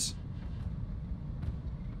around.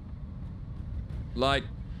 Like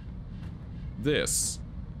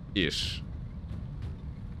this-ish.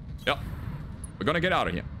 Yep. We're gonna get out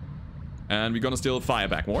of here. And we're gonna still fire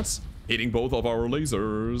backwards. Hitting both of our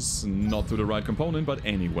lasers. Not to the right component, but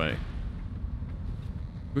anyway.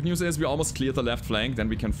 Good news is we almost cleared the left flank. Then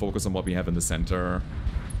we can focus on what we have in the center.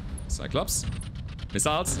 Cyclops.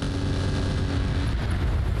 Missiles.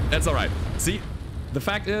 That's alright. See, the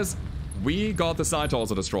fact is, we got the side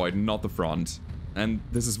torso destroyed, not the front. And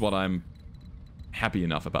this is what I'm happy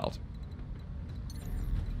enough about.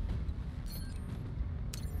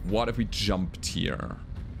 What if we jumped here?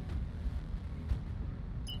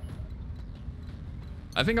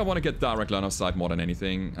 I think I want to get direct line of sight more than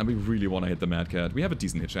anything. And we really want to hit the Mad Cat. We have a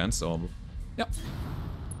decent hit chance, so... yeah.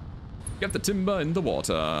 Get the timber in the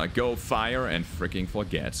water. Go fire and freaking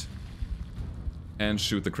forget. And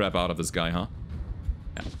shoot the crap out of this guy, huh?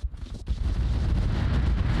 Yeah.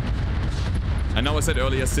 I know I said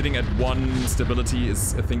earlier, sitting at 1 stability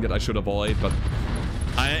is a thing that I should avoid, but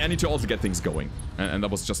I need to also get things going. And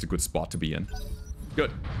that was just a good spot to be in.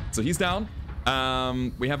 Good. So he's down.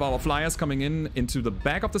 We have our flyers coming in into the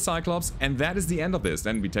back of the Cyclops, and that is the end of this.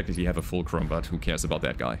 Then we technically have a Fulcrum, but who cares about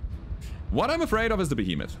that guy? What I'm afraid of is the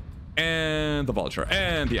Behemoth, and the Vulture,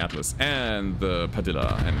 and the Atlas, and the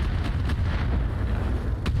Padilla, and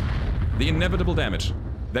the inevitable damage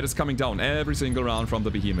that is coming down every single round from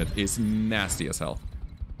the Behemoth is nasty as hell.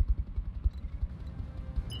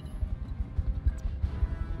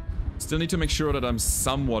 Still need to make sure that I'm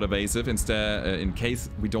somewhat evasive instead, in case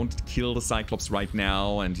we don't kill the Cyclops right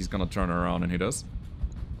now and he's gonna turn around and hit us.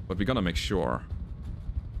 But we're gonna make sure.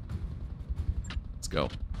 Let's go.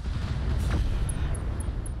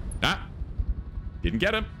 Ah! Didn't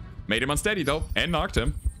get him. Made him unsteady though, and knocked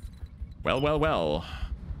him. Well, well, well.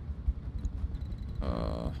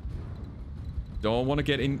 Don't want to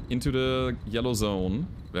get into the yellow zone.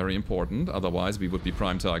 Very important, otherwise we would be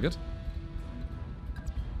prime target.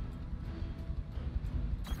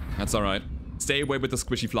 That's alright. Stay away with the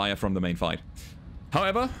squishy flyer from the main fight.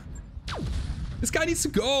 However, this guy needs to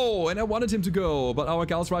go, and I wanted him to go, but our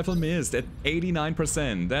Gauss rifle missed at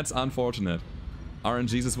 89%. That's unfortunate.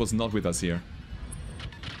 RNGesus was not with us here.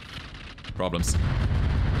 Problems.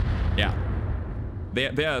 Yeah.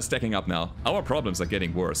 They are stacking up now. Our problems are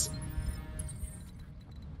getting worse.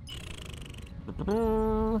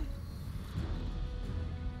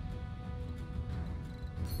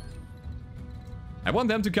 I want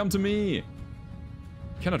them to come to me.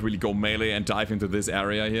 Cannot really go melee and dive into this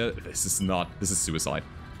area here. This is suicide.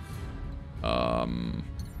 Want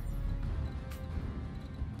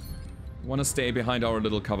to stay behind our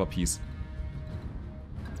little cover piece.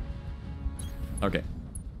 Okay.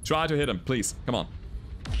 Try to hit him, please. Come on.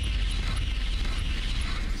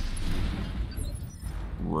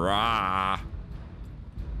 Rah.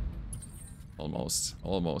 Almost.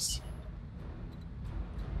 Almost.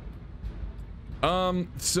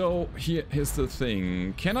 So here's the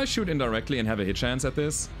thing. Can I shoot indirectly and have a hit chance at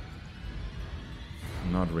this?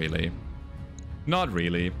 Not really. Not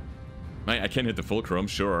really. I can hit the Fulcrum,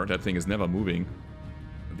 sure. That thing is never moving.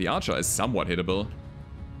 The Archer is somewhat hittable.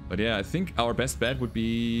 But yeah, I think our best bet would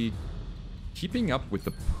be keeping up with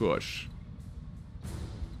the push.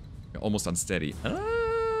 Almost unsteady.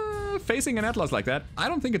 Facing an Atlas like that, I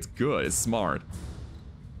don't think it's good. It's smart.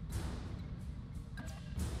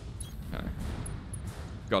 Okay.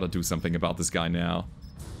 Gotta do something about this guy now.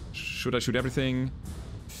 Should I shoot everything?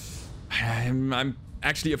 I'm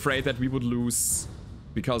actually afraid that we would lose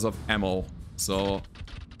because of ammo. So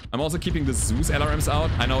I'm also keeping the Zeus LRMs out.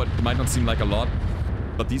 I know it might not seem like a lot,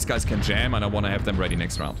 but these guys can jam and I want to have them ready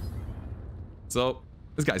next round. So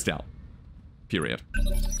this guy's down. Period.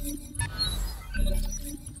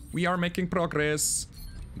 We are making progress.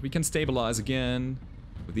 We can stabilize again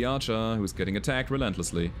with the archer, who's getting attacked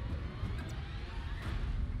relentlessly.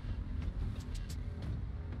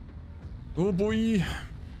 Oh boy.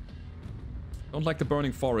 Don't like the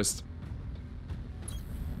burning forest.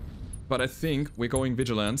 But I think we're going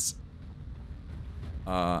vigilance.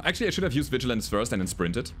 Actually, I should have used vigilance first and then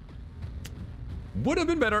sprinted. Would have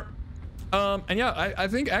been better. And yeah, I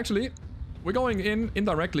think actually we're going in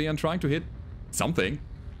indirectly and trying to hit something.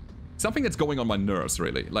 Something that's going on my nerves,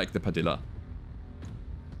 really. Like the Padilla.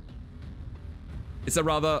 It's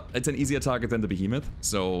an easier target than the Behemoth,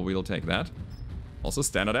 so we'll take that. Also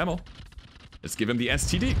standard ammo. Let's give him the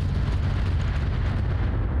STD.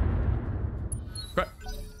 Okay.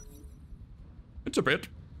 It's a bit.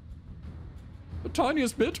 The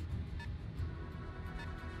tiniest bit.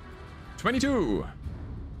 22.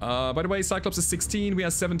 By the way, Cyclops is 16. We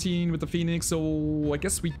are 17 with the Phoenix, so I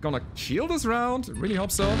guess we're gonna kill this round. Really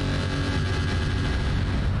hope so.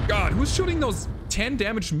 God, who's shooting those 10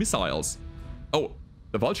 damage missiles? Oh,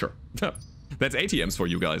 the Vulture. That's ATMs for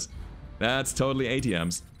you guys. That's totally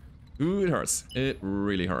ATMs. Ooh, it hurts. It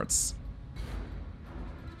really hurts.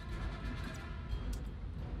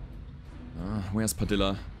 Where's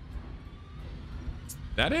Padilla? Is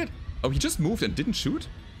that it? Oh, he just moved and didn't shoot?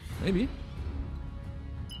 Maybe.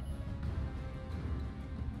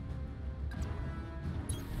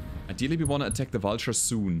 Ideally, we want to attack the Vulture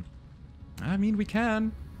soon. I mean, we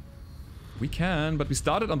can. We can, but we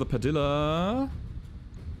started on the Padilla,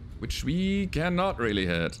 which we cannot really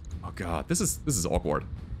hit. Oh god, this is awkward.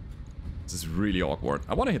 This is really awkward.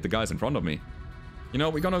 I want to hit the guys in front of me. You know,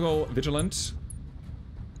 we're gonna go Vigilant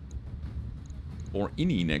or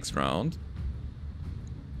Inni next round.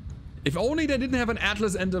 If only they didn't have an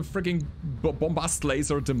Atlas and a freaking Bombast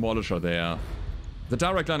Laser Demolisher there. The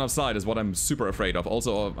direct line of sight is what I'm super afraid of.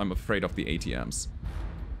 Also, I'm afraid of the ATMs.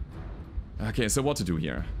 Okay, so what to do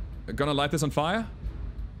here? Gonna light this on fire?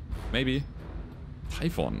 Maybe.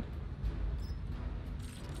 Typhon.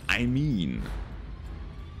 I mean...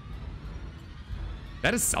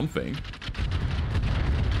 that is something.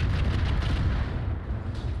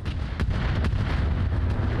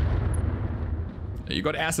 You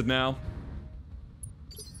got acid now.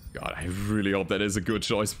 God, I really hope that is a good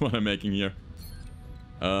choice what I'm making here.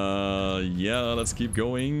 Yeah, let's keep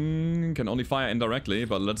going. Can only fire indirectly,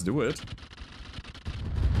 but let's do it.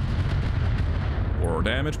 4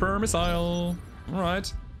 damage per missile.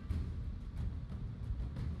 Alright.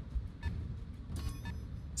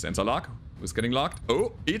 Sensor lock. Who's getting locked?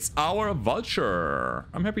 Oh, it's our Vulture.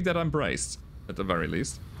 I'm happy that I'm braced, at the very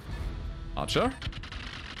least. Archer.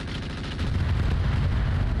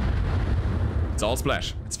 It's all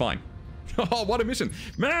splash. It's fine. Oh, what a mission.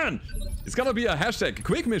 Man, it's gonna be a hashtag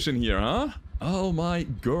quick mission here, huh? Oh my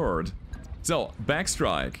god. So,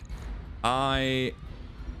 backstrike. I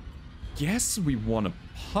guess we want to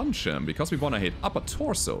punch him because we want to hit upper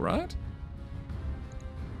torso, right?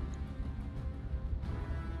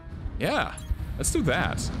 Yeah, let's do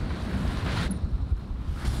that.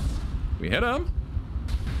 We hit him.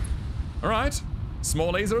 Alright.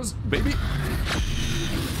 Small lasers, baby.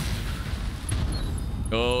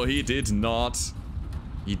 Oh, he did not.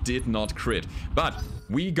 He did not crit. But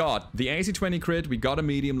we got the AC-20 crit, we got a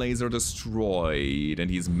medium laser destroyed,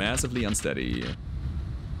 and he's massively unsteady.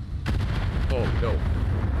 Oh, no.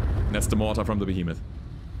 That's the mortar from the Behemoth.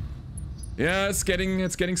 Yeah, it's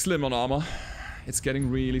getting slim on armor. It's getting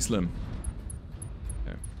really slim.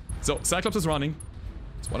 Okay. So, Cyclops is running.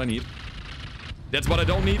 That's what I need. That's what I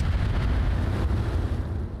don't need.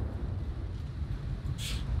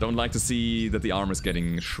 Don't like to see that the arm is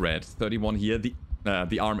getting shred. 31 here, the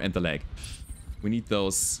arm and the leg. We need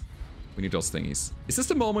those thingies. Is this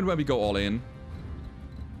the moment where we go all in?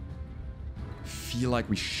 Feel like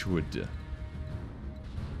we should.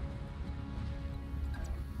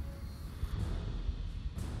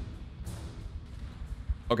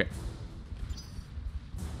 Okay.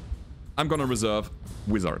 I'm gonna reserve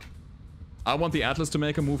Wizard. I want the Atlas to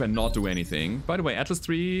make a move and not do anything. By the way, Atlas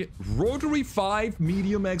 3, Rotary 5,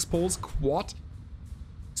 Medium X Pulse, Quad,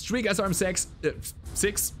 Streak SRM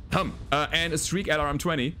 6, and a Streak LRM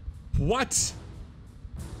 20. What?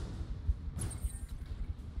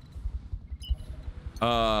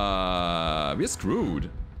 We're screwed.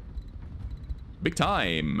 Big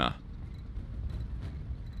time.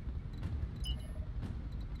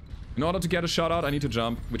 In order to get a shot out, I need to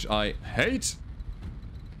jump, which I hate.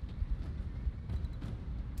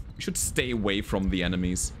 We should stay away from the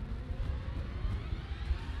enemies.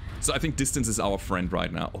 So I think distance is our friend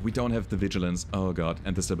right now. Oh, we don't have the vigilance. Oh god,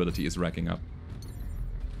 and the stability is racking up.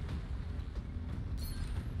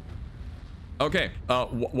 Okay,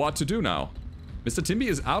 what to do now? Mr. Timby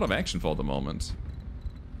is out of action for the moment.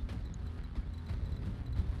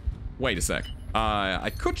 Wait a sec.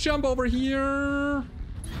 I could jump over here.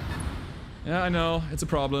 Yeah, I know. It's a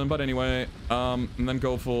problem. But anyway. And then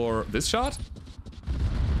go for this shot.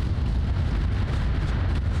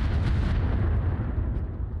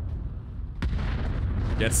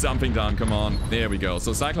 Get something done. Come on. There we go.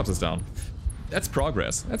 So Cyclops is down. That's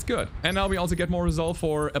progress. That's good. And now we also get more resolve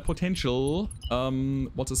for a potential...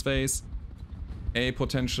 what's his face? A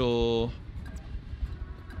potential...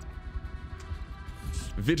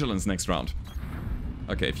 Vigilance next round.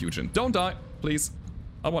 Okay, Fusion. Don't die, please.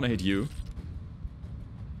 I want to hit you.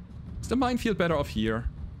 Is the minefield better off here?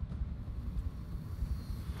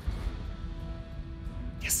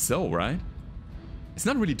 Yes, so, right? It's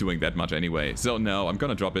not really doing that much anyway. So, no, I'm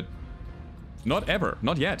gonna drop it. Not ever.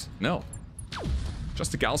 Not yet. No.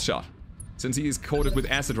 Just a Gauss shot. Since he is coated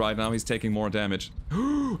with acid right now, he's taking more damage.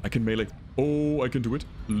 I can melee. Oh, I can do it.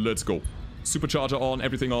 Let's go. Supercharger on,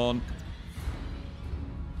 everything on.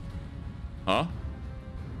 Huh?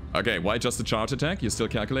 Okay, why just a charge attack? You're still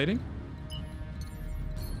calculating?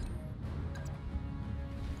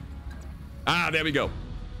 Ah, there we go.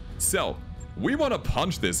 So, we want to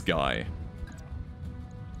punch this guy.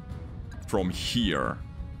 From here.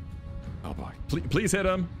 Oh boy. Please hit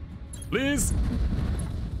him. Please.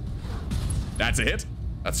 That's a hit.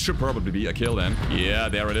 That should probably be a kill then. Yeah,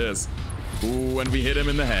 there it is. Ooh, and we hit him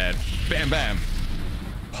in the head. Bam, bam.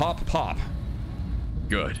 Pop, pop.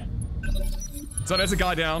 Good. So there's a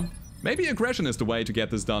guy down. Maybe aggression is the way to get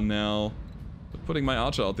this done now. But putting my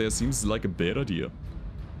archer out there seems like a bad idea.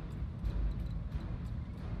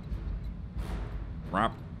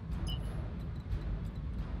 Rap.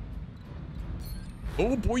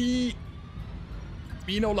 Oh boy.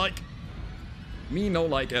 Me no like. Me no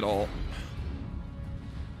like at all.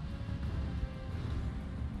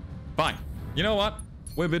 Fine. You know what?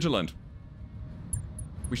 We're vigilant.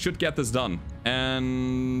 We should get this done.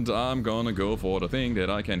 And I'm gonna go for the thing that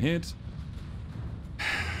I can hit.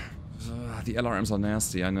 The LRMs are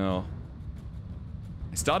nasty, I know.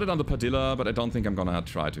 I started on the Padilla, but I don't think I'm gonna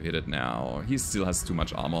try to hit it now. He still has too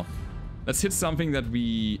much armor. Let's hit something that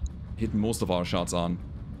we hit most of our shots on.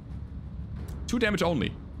 2 damage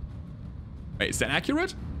only. Wait, is that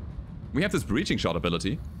accurate? We have this breaching shot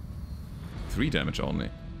ability. 3 damage only.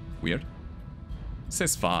 Weird. It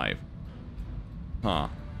says 5. Huh.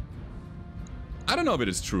 I don't know if it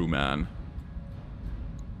is true, man.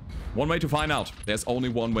 One way to find out. There's only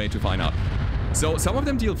one way to find out. So, some of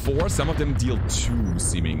them deal 4, some of them deal 2,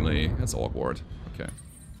 seemingly. That's awkward. Okay.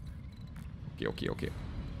 Okay.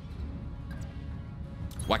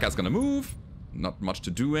 Waka's gonna move. Not much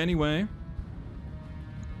to do anyway.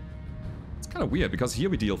 It's kind of weird, because here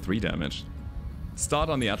we deal 3 damage. Start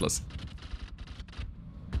on the Atlas.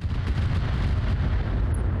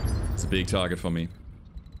 It's a big target for me.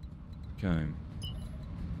 Okay.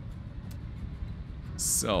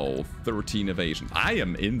 So, 13 evasion. I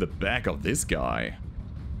am in the back of this guy.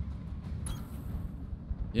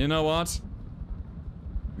 You know what?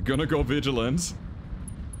 We're gonna go vigilant.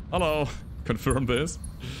 Hello. Confirm this.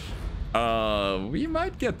 We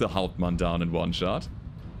might get the Hauptmann down in one shot.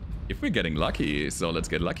 If we're getting lucky, so let's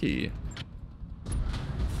get lucky.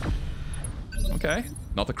 Okay.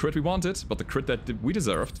 Not the crit we wanted, but the crit that we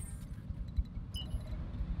deserved.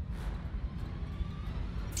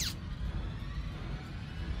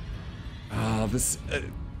 This...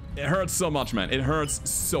 it hurts so much, man. It hurts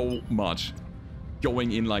so much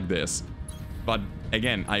going in like this. But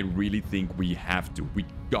again, I really think we have to. We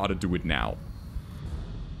gotta do it now.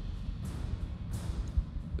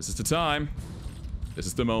 This is the time. This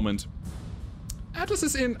is the moment. Atlas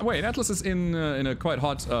is in... Wait, Atlas is in a quite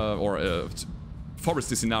hot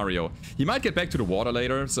foresty scenario. He might get back to the water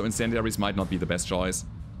later, so incendiaries might not be the best choice.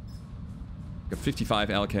 Got 55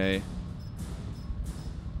 LK.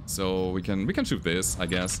 So we can shoot this, I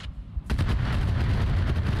guess.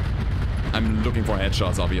 I'm looking for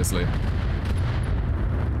headshots, obviously.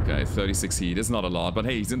 Okay, 36 heat. It's not a lot, but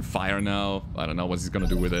hey, he's in fire now. I don't know what he's gonna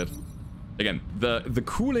do with it. Again, the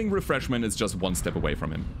cooling refreshment is just 1 step away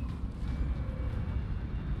from him.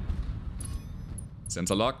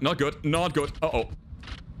 Sensor lock. Not good. Not good. Uh-oh.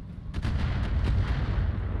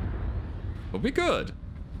 But we're good.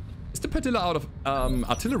 Is the Padilla out of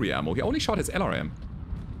artillery ammo? He only shot his LRM.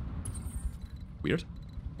 Weird.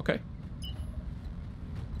 Okay.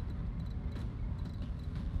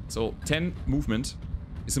 So, 10 movement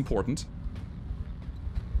is important.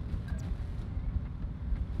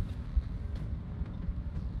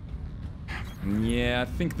 Yeah, I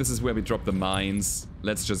think this is where we drop the mines.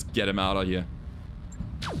 Let's just get him out of here.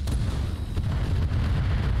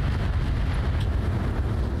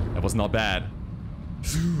 That was not bad.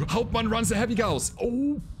 Hauptmann runs a heavy Gauss.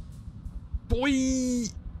 Oh. Boy!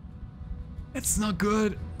 That's not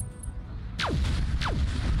good.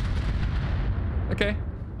 Okay.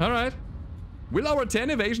 Alright. Will our 10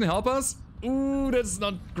 evasion help us? Ooh, that's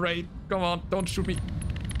not great. Come on, don't shoot me.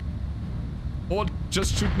 Or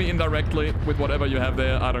just shoot me indirectly with whatever you have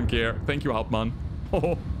there. I don't care. Thank you, Hauptmann.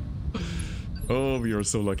 Oh, oh, we are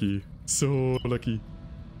so lucky. So lucky.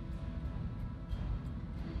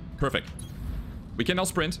 Perfect. We can now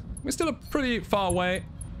sprint. We're still pretty far away,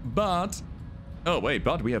 but... Oh, wait,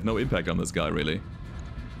 but we have no impact on this guy, really.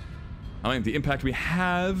 I mean, the impact we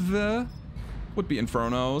have would be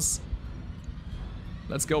Infernos.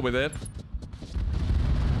 Let's go with it.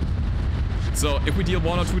 So, if we deal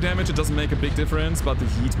 1 or 2 damage, it doesn't make a big difference, but the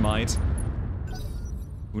heat might.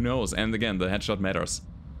 Who knows? And again, the headshot matters.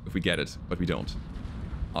 If we get it, but we don't.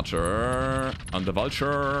 Archer on the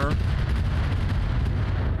Vulture.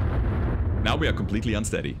 Now we are completely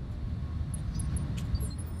unsteady.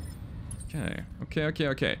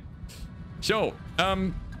 Okay. So,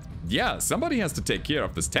 yeah, somebody has to take care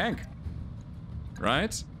of this tank.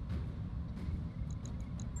 Right?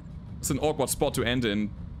 It's an awkward spot to end in.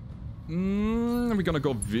 We're gonna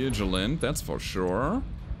go Vigilant, that's for sure.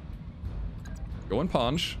 Go and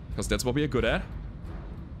punch, because that's what we are good at.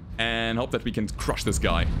 And hope that we can crush this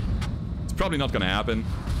guy. It's probably not gonna happen.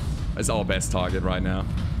 It's our best target right now.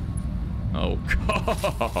 Oh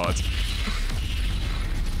god.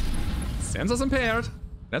 Sensors impaired.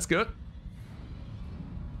 That's good.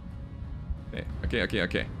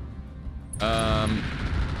 Okay.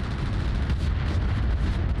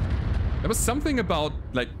 There was something about,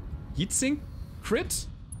 like, heatsink crit?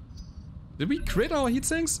 Did we crit our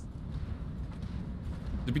heatsinks?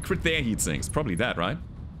 Did we crit their heatsinks? Probably that, right?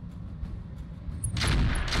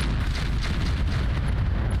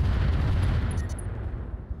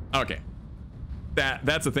 Okay.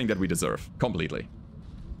 That's a thing that we deserve. Completely.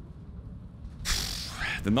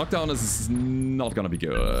 The knockdown is not gonna be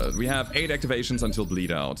good. We have 8 activations until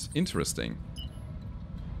bleed out. Interesting.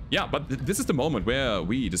 Yeah, but this is the moment where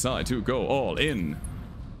we decide to go all in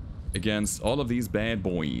against all of these bad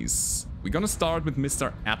boys. We're gonna start with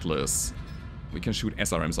Mr. Atlas. We can shoot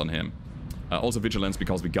SRMs on him. Also Vigilance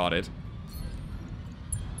because we got it.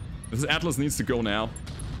 This Atlas needs to go now.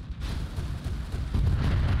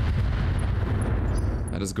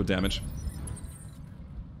 That is good damage.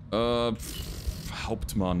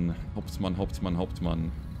 Hauptmann.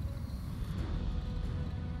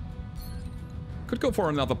 Could go for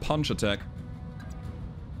another punch attack.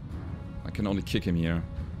 I can only kick him here.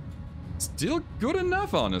 Still good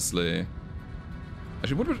enough, honestly.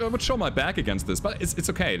 Actually, I would show my back against this, but it's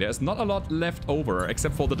okay. There's not a lot left over,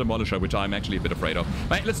 except for the Demolisher, which I'm actually a bit afraid of.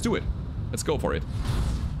 Right, let's do it. Let's go for it.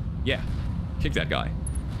 Yeah. Kick that guy.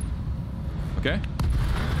 Okay.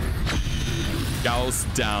 Gauss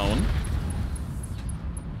down.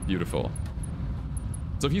 Beautiful.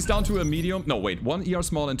 So if he's down to a medium... No, wait. 1 ER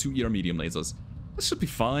small and 2 ER medium lasers. This should be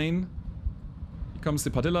fine. Here comes the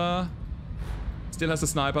Padilla. Still has a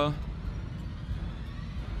sniper.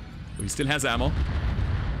 He still has ammo.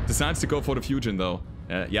 Decides to go for the Fusion, though.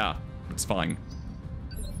 Yeah, it's fine.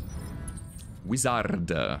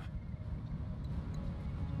 Wizard. I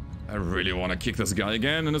really want to kick this guy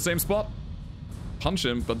again in the same spot. Punch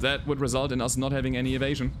him, but that would result in us not having any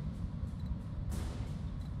evasion.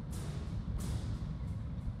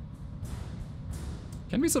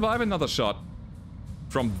 Can we survive another shot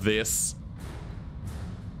from this?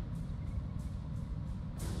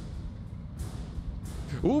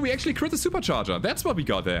 Ooh, we actually crit the supercharger. That's what we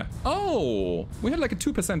got there. Oh, we had like a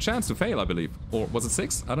 2% chance to fail, I believe. Or was it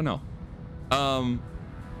 6? I don't know.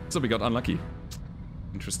 So we got unlucky.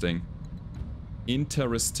 Interesting.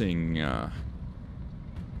 Interesting.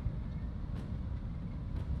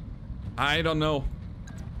 I don't know.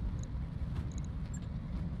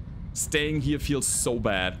 Staying here feels so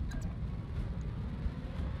bad.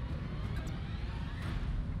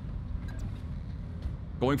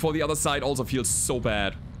 Going for the other side also feels so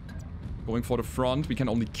bad. Going for the front, we can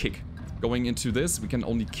only kick. Going into this, we can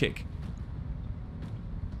only kick.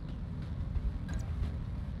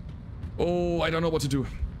 Oh, I don't know what to do.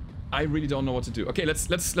 I really don't know what to do. Okay, let's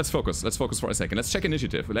focus. Let's focus for a second. Let's check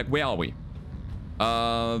initiative. Like, where are we?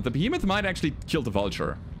 The Behemoth might actually kill the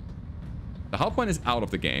Vulture. The Hauptmann is out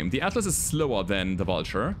of the game. The Atlas is slower than the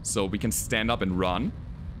Vulture, so we can stand up and run.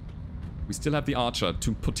 We still have the Archer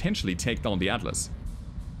to potentially take down the Atlas.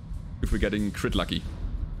 If we're getting crit lucky.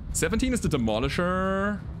 17 is the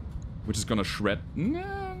Demolisher, which is gonna shred.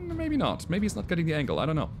 Nah, maybe not. Maybe he's not getting the angle. I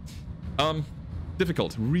don't know.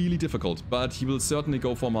 Difficult. Really difficult. But he will certainly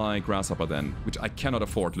go for my Grasshopper then, which I cannot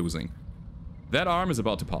afford losing. That arm is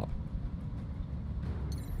about to pop.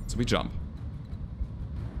 So we jump.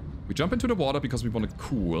 We jump into the water because we want to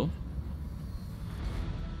cool.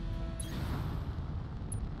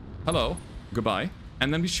 Hello. Goodbye.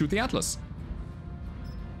 And then we shoot the Atlas.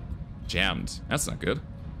 Jammed. That's not good.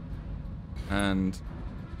 And...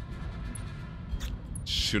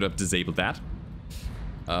 should have disabled that.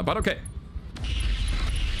 But okay.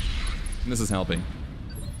 This is helping.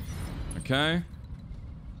 Okay.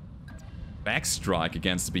 Backstrike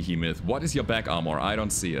against the behemoth. What is your back armor? I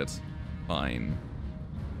don't see it. Fine.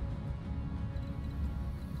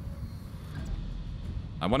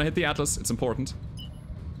 I want to hit the Atlas. It's important.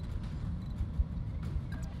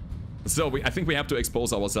 So I think we have to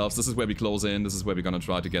expose ourselves. This is where we close in. This is where we're gonna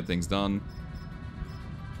try to get things done.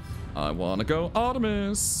 I wanna go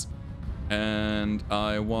Artemis. And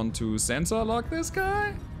I want to sensor lock this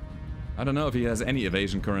guy. I don't know if he has any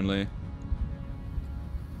evasion currently.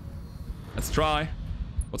 Let's try.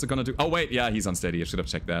 What's it gonna do? Oh wait, yeah, he's unsteady. I should have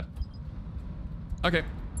checked that. Okay.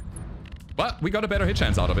 But we got a better hit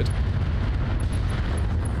chance out of it.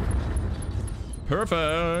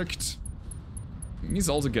 Perfect. He's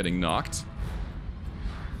also getting knocked.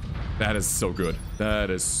 That is so good. That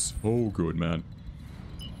is so good, man.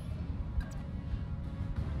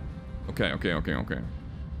 Okay.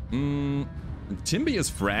 Timby is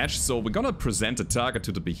fresh, so we're gonna present a target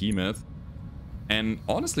to the behemoth. And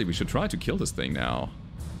honestly, we should try to kill this thing now.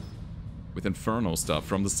 With Inferno stuff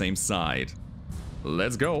from the same side.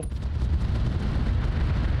 Let's go.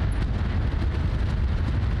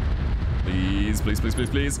 Please, please, please, please,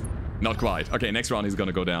 please. Not quite. Okay, next round he's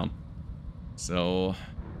gonna go down. So,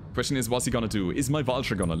 question is, what's he gonna do? Is my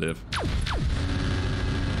Vulture gonna live?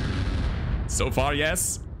 So far,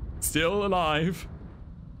 yes. Still alive.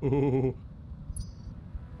 Ooh.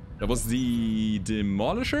 That was the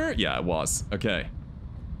Demolisher? Yeah, it was. Okay.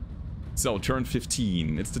 So, turn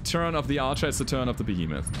 15. It's the turn of the Archer, it's the turn of the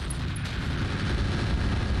Behemoth.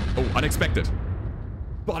 Oh, unexpected.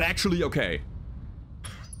 But actually okay.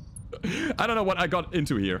 I don't know what I got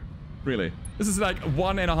into here. Really. This is like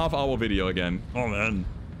 1.5 hour video again. Oh man.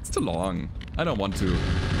 It's too long. I don't want to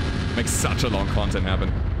make such a long content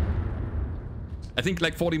happen. I think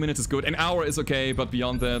like 40 minutes is good. An hour is okay, but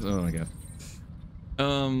beyond that, oh my god.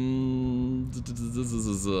 This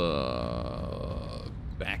is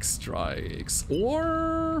backstrikes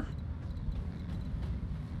or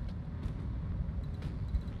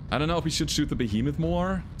I don't know if we should shoot the Behemoth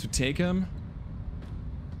more to take him,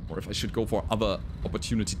 or if I should go for other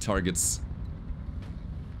opportunity targets.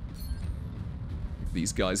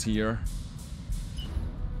 These guys here.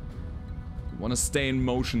 We want to stay in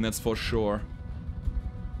motion, that's for sure.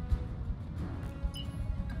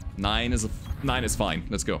 9 is fine.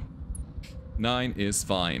 Let's go. 9 is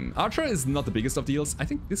fine. Archer is not the biggest of deals. I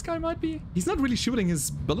think this guy might be. He's not really shooting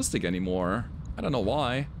his ballistic anymore. I don't know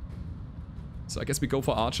why. So I guess we go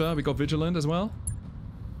for Archer. We go Vigilant as well.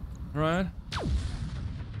 Alright.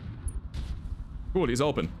 Cool, he's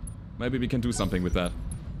open. Maybe we can do something with that.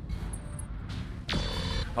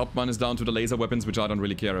 Hauptmann is down to the laser weapons, which I don't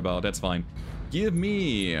really care about. That's fine. Give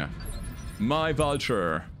me my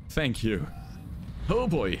Vulture. Thank you. Oh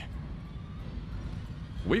boy.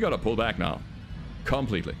 We gotta pull back now.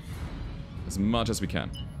 Completely. As much as we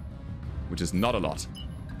can. Which is not a lot.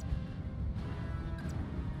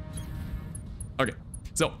 Okay.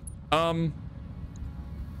 So, 12%.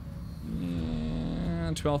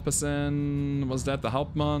 Was that the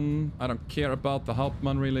Hauptmann? I don't care about the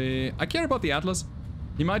Hauptmann really. I care about the Atlas.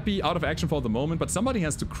 He might be out of action for the moment, but somebody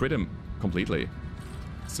has to crit him completely.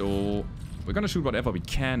 So, we're gonna shoot whatever we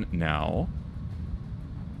can now.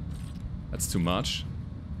 That's too much.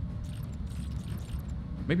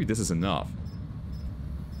 Maybe this is enough.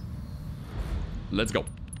 Let's go.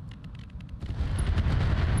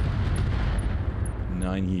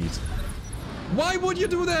 9 heat. Why would you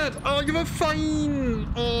do that? Oh, you were fine.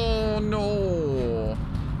 Oh, no.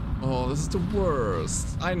 Oh, this is the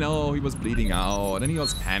worst. I know he was bleeding out and he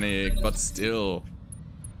was panicked, but still.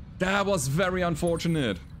 That was very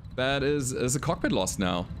unfortunate. That is a cockpit loss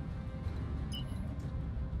now.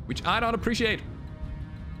 Which I don't appreciate.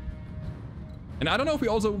 And I don't know if we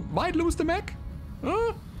also might lose the mech.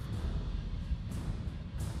 Huh?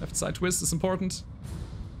 Left side twist is important.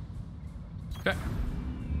 Okay.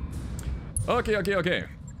 Okay.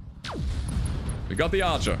 We got the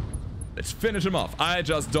Archer. Let's finish him off. I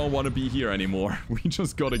just don't want to be here anymore. We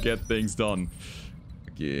just gotta get things done.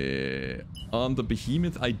 Okay. On the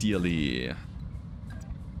Behemoth, ideally.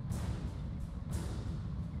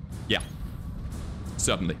 Yeah.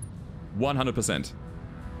 Certainly. 100%.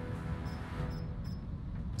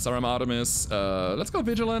 Saram Artemis. Let's go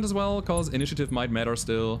Vigilant as well, because initiative might matter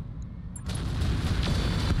still.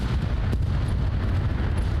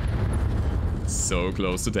 So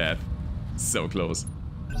close to death. So close.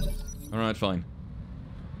 Alright, fine.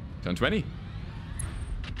 Turn 20.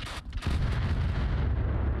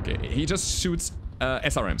 Okay, he just shoots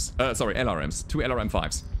SRMs. Sorry, LRMs. 2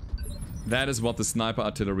 LRM-5s. That is what the sniper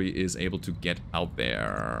artillery is able to get out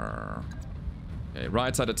there. Okay,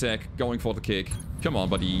 right side attack, going for the kick. Come on,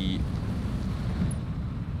 buddy.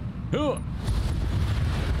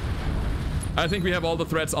 I think we have all the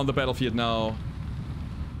threats on the battlefield now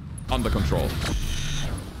under control.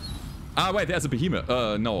 Ah, wait, there's a behemoth.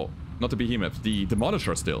 No, not the behemoth. The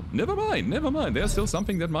Demolisher still. Never mind, never mind. There's still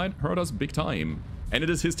something that might hurt us big time. And it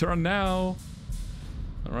is his turn now.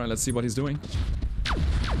 Alright, let's see what he's doing.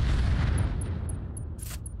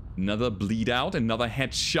 Another bleed out, another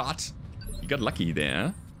headshot. You got lucky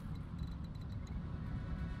there.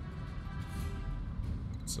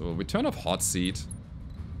 So we turn off hot seat.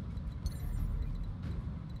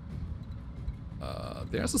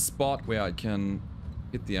 There's a spot where I can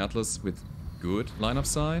hit the Atlas with good line of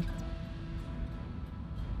sight.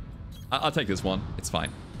 I'll take this one. It's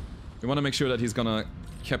fine. We want to make sure that he's gonna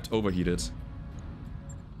kept overheated.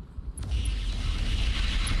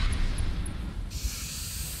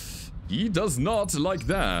 He does not like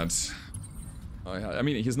that. I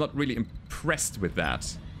mean, he's not really impressed with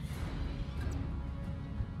that.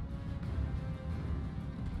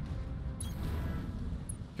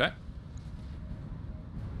 Okay.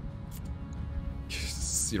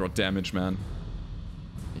 0 damage, man.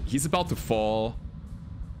 He's about to fall.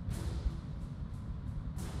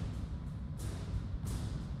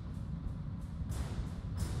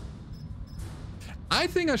 I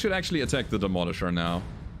think I should actually attack the Demolisher now.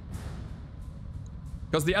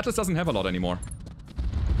 Because the Atlas doesn't have a lot anymore.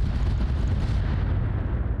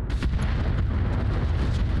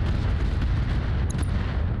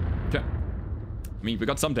 Okay. I mean, we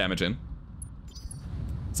got some damage in.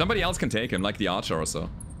 Somebody else can take him, like the Archer or so.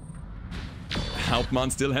 Hauptmann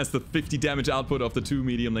still has the 50 damage output of the 2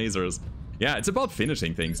 medium lasers. Yeah, it's about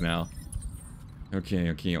finishing things now.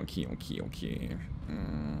 Okay.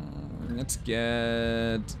 Let's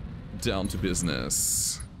get down to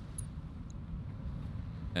business.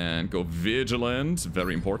 And go vigilant,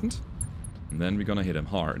 very important. And then we're gonna hit him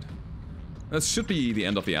hard. That should be the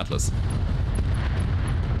end of the Atlas.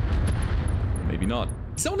 Maybe not.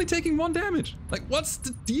 He's only taking 1 damage. Like, what's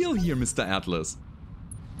the deal here, Mr. Atlas?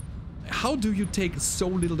 How do you take so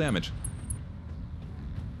little damage?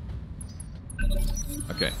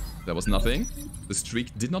 Okay, that was nothing. The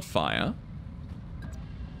streak did not fire.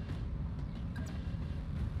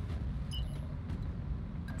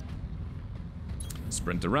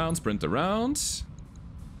 Sprint around.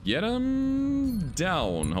 Get him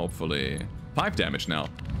down, hopefully. 5 damage now.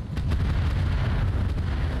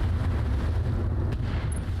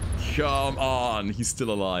 Come on, he's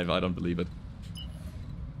still alive. I don't believe it.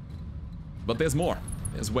 But there's more.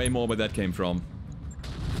 There's way more where that came from.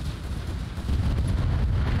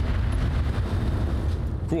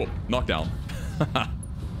 Cool, knockdown.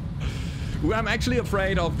 I'm actually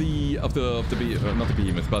afraid of not the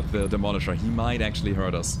behemoth, but the Demolisher. He might actually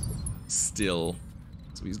hurt us still.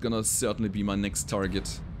 So he's gonna certainly be my next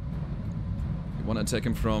target. We want to attack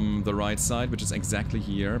him from the right side, which is exactly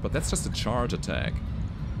here, but that's just a charge attack.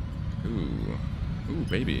 Ooh,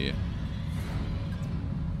 baby.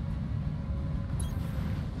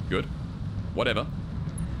 Good. Whatever.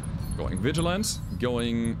 Going vigilant,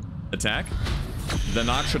 going attack. The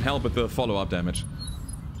knock should help with the follow-up damage.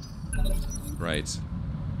 Great.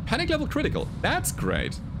 Panic level critical. That's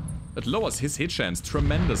great. It lowers his hit chance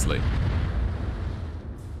tremendously.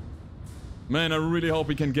 Man, I really hope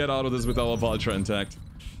we can get out of this with our Vulture intact.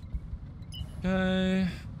 Okay.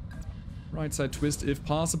 Right side twist if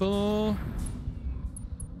possible.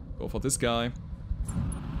 Go for this guy.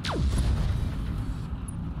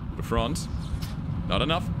 The front. Not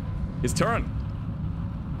enough. His turn.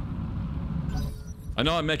 I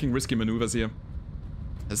know I'm making risky maneuvers here.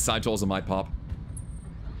 His side torso might pop.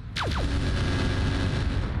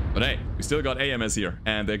 But hey, we still got AMS here,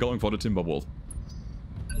 and they're going for the Timberwolf.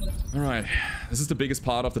 Alright, this is the biggest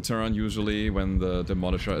part of the turn usually when the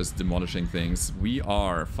Demolisher is demolishing things. We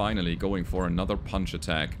are finally going for another punch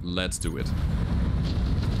attack. Let's do it.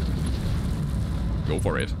 Go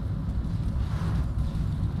for it.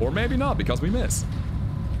 Or maybe not, because we miss.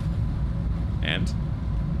 And?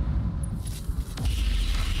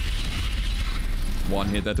 One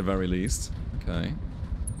hit at the very least. Okay.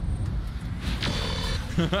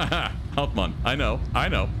 Hauptmann. I know.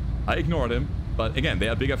 I ignored him. But again, they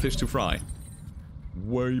are bigger fish to fry.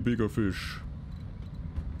 Way bigger fish.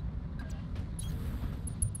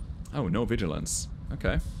 Oh, no vigilance.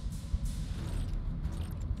 Okay.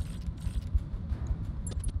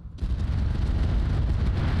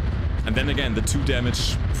 And then again, the 2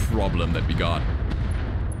 damage problem that we got.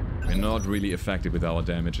 We're not really effective with our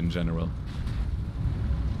damage in general.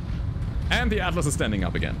 And the Atlas is standing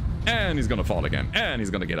up again. And he's gonna fall again. And he's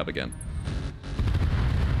gonna get up again.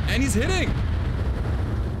 And he's hitting!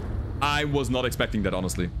 I was not expecting that,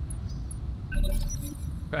 honestly.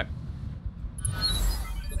 Okay.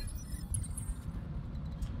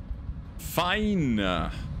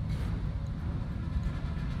 Fine.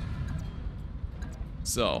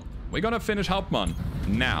 So, we're gonna finish Hauptmann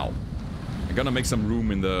now. We're gonna make some room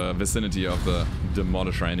in the vicinity of the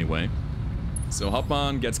Demolisher anyway. So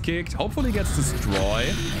Hauptmann gets kicked, hopefully gets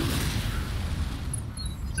destroyed.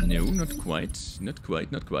 No, not quite. Not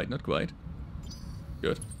quite, not quite, not quite.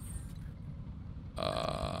 Good.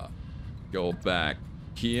 Go back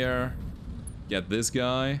here. Get this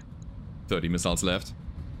guy. 30 missiles left.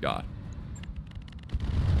 God.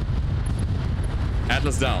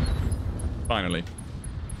 Atlas down. Finally.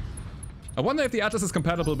 I wonder if the Atlas is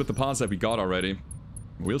compatible with the parts that we got already.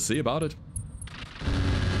 We'll see about it.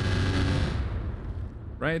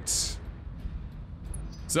 Right.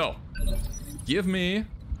 So. Give me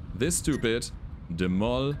this stupid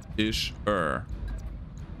Demolisher.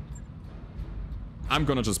 I'm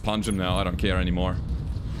gonna just punch him now. I don't care anymore.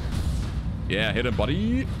 Yeah, hit him,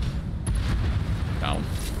 buddy. Down.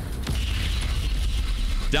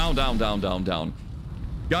 Down, down, down, down, down.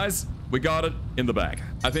 Guys, we got it in the bag.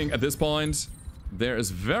 I think at this point, there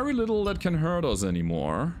is very little that can hurt us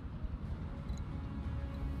anymore.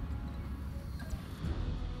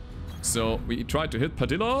 So, we tried to hit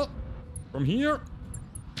Padilla from here.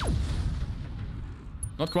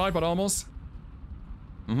 Not quite, but almost.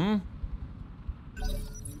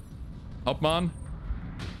 Hauptmann.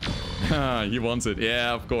 He wants it.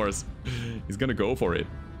 Yeah, of course. He's gonna go for it.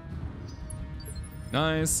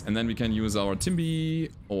 Nice. And then we can use our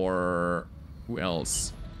Timby or... Who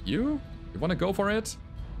else? You? You wanna go for it?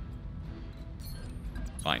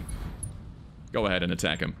 Fine. Go ahead and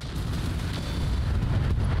attack him.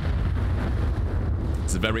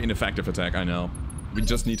 It's a very ineffective attack, I know. We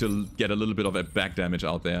just need to get a little bit of a back damage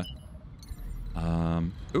out there.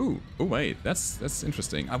 Ooh, wait, that's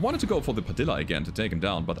interesting. I wanted to go for the Padilla again to take him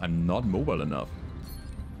down, but I'm not mobile enough.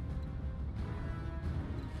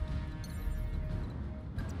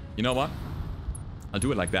 You know what? I'll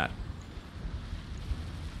do it like that.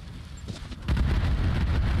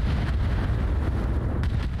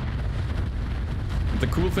 The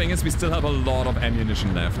cool thing is we still have a lot of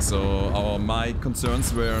ammunition left, so my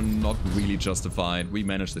concerns were not really justified. We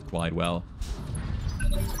managed it quite well.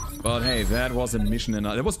 But hey, that was a mission and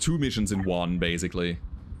there was 2 missions in one, basically.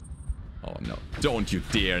 Oh no, don't you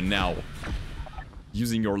dare now.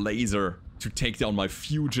 Using your laser to take down my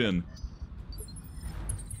Fusion.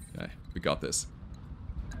 Okay, we got this.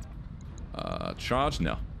 Charge?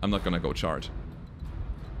 No, I'm not gonna go charge.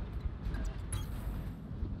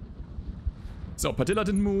 So, Padilla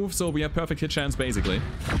didn't move, so we have perfect hit chance, basically.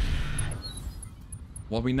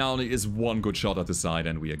 What we now need is 1 good shot at the side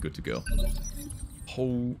and we are good to go.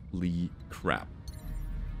 Holy crap.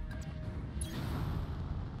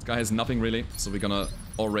 This guy has nothing really, so we're gonna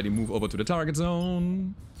already move over to the target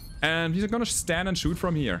zone. And we're gonna stand and shoot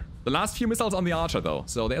from here. The last few missiles on the archer though,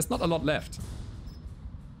 so there's not a lot left.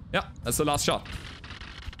 Yeah, that's the last shot.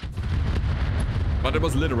 But it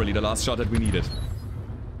was literally the last shot that we needed.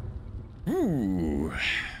 Ooh.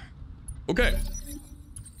 Okay.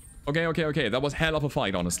 Okay. That was hell of a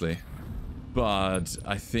fight, honestly. But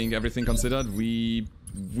I think everything considered, we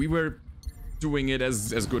were doing it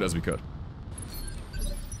as good as we could.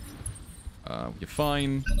 You're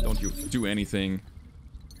fine. Don't you do anything.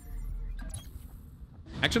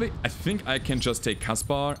 Actually, I think I can just take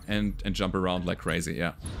Kaspar and jump around like crazy,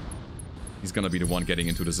 yeah. He's gonna be the one getting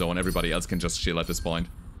into the zone. Everybody else can just chill at this point.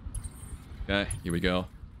 Okay, here we go.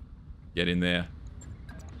 Get in there.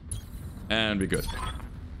 And we're good.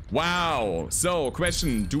 Wow! So,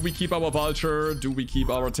 question. Do we keep our Vulture? Do we keep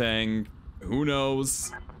our tank? Who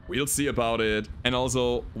knows? We'll see about it. And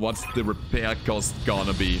also, what's the repair cost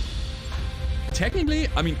gonna be? Technically,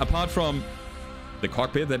 I mean, apart from the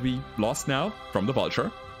cockpit that we lost now from the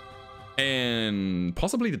Vulture, and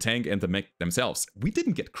possibly the tank and the mech themselves, we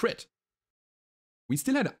didn't get crit. We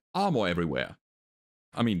still had armor everywhere.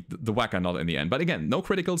 I mean, the whacker not in the end. But again, no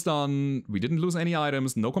criticals done. We didn't lose any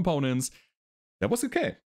items, no components. That was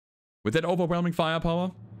okay. With that overwhelming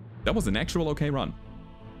firepower, that was an actual okay run.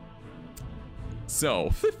 So,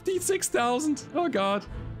 56,000. Oh god.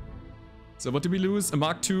 So what did we lose? A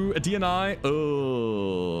Mark II, a DNI.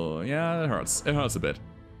 Oh, yeah, it hurts. It hurts a bit.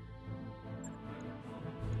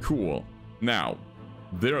 Cool. Now,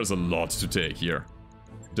 there's a lot to take here.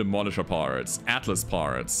 Demolisher parts, Atlas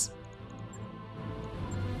parts,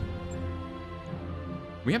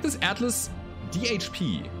 We have this Atlas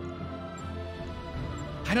DHP.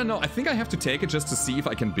 I don't know. I think I have to take it just to see if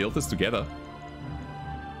I can build this together.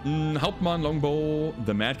 Hauptmann Longbow.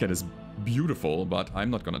 The Mad Cat is beautiful, but I'm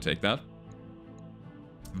not gonna take that.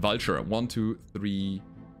 Vulture. 1, 2, 3,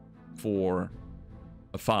 4,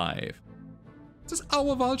 5. Is this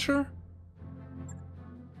our Vulture?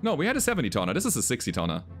 No, we had a 70-tonner. This is a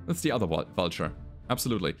 60-tonner. That's the other Vulture.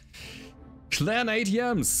 Absolutely. Clan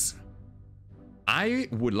ATMs. I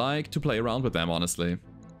would like to play around with them, honestly.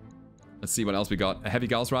 Let's see what else we got. A heavy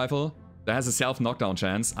Gauss rifle. That has a self-knockdown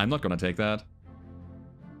chance. I'm not gonna take that.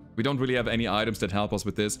 We don't really have any items that help us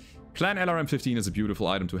with this. Clan LRM-15 is a beautiful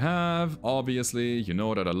item to have. Obviously, you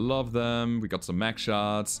know that I love them. We got some Mech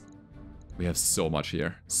shots. We have so much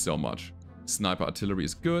here. So much. Sniper artillery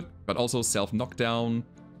is good, but also self-knockdown.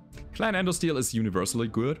 Clan Endosteel is universally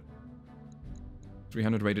good.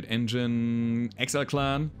 300 rated engine. XL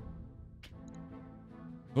Clan.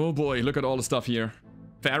 Oh boy, look at all the stuff here.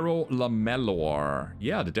 Pharaoh Lamellar.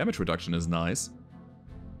 Yeah, the damage reduction is nice.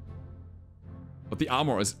 But the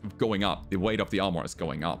armor is going up. The weight of the armor is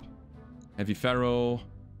going up. Heavy Pharaoh.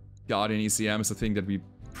 Guardian ECM is a thing that we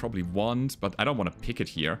probably want, but I don't want to pick it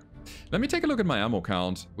here. Let me take a look at my ammo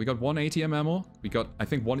count. We got 1 ATM ammo. We got, I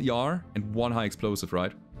think, 1 ER and 1 high explosive,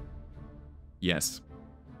 right? Yes.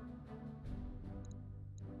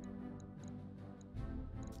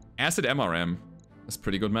 Acid MRM. That's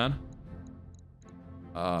pretty good, man.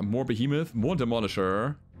 More Behemoth. More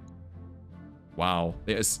Demolisher. Wow.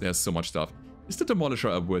 There's so much stuff. Is the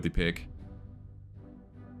Demolisher a worthy pick?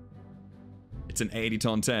 It's an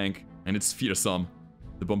 80-ton tank, and it's fearsome.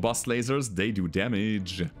 The Bombast lasers, they do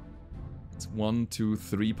damage. It's 1, 2,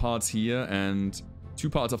 3 parts here, and 2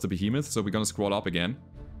 parts of the Behemoth, so we're gonna scroll up again.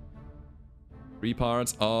 3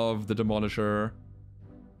 parts of the Demolisher,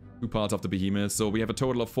 2 parts of the Behemoth, so we have a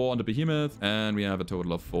total of 4 on the Behemoth, and we have a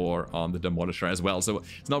total of 4 on the Demolisher as well, so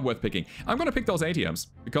it's not worth picking. I'm gonna pick those ATMs,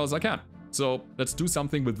 because I can. So let's do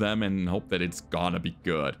something with them and hope that it's gonna be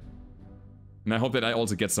good. And I hope that I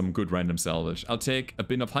also get some good random salvage. I'll take a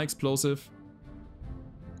bin of high explosive.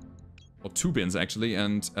 Or 2 bins actually,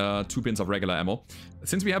 and 2 bins of regular ammo.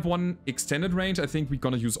 Since we have 1 extended range, I think we're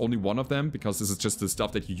gonna use only 1 of them, because this is just the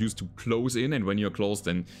stuff that you use to close in, and when you're close,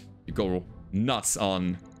 then you go nuts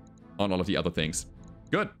on all of the other things.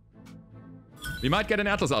 Good. We might get an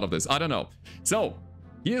Atlas out of this, I don't know. So,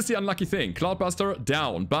 here's the unlucky thing. Cloudbuster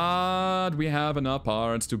down, but we have enough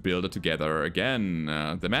parts to build it together again.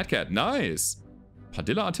 The Mad Cat, nice.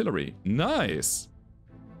 Padilla Artillery, nice.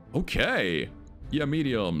 Okay. Yeah,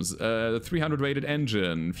 mediums, 300 rated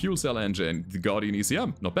engine, fuel cell engine, the Guardian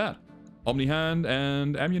ECM, not bad. Omni hand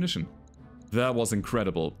and ammunition. That was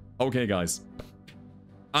incredible. Okay, guys.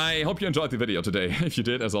 I hope you enjoyed the video today. If you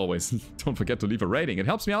did, as always, don't forget to leave a rating. It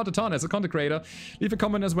helps me out a ton as a content creator. Leave a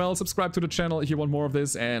comment as well, subscribe to the channel if you want more of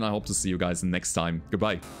this, and I hope to see you guys next time.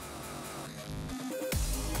 Goodbye.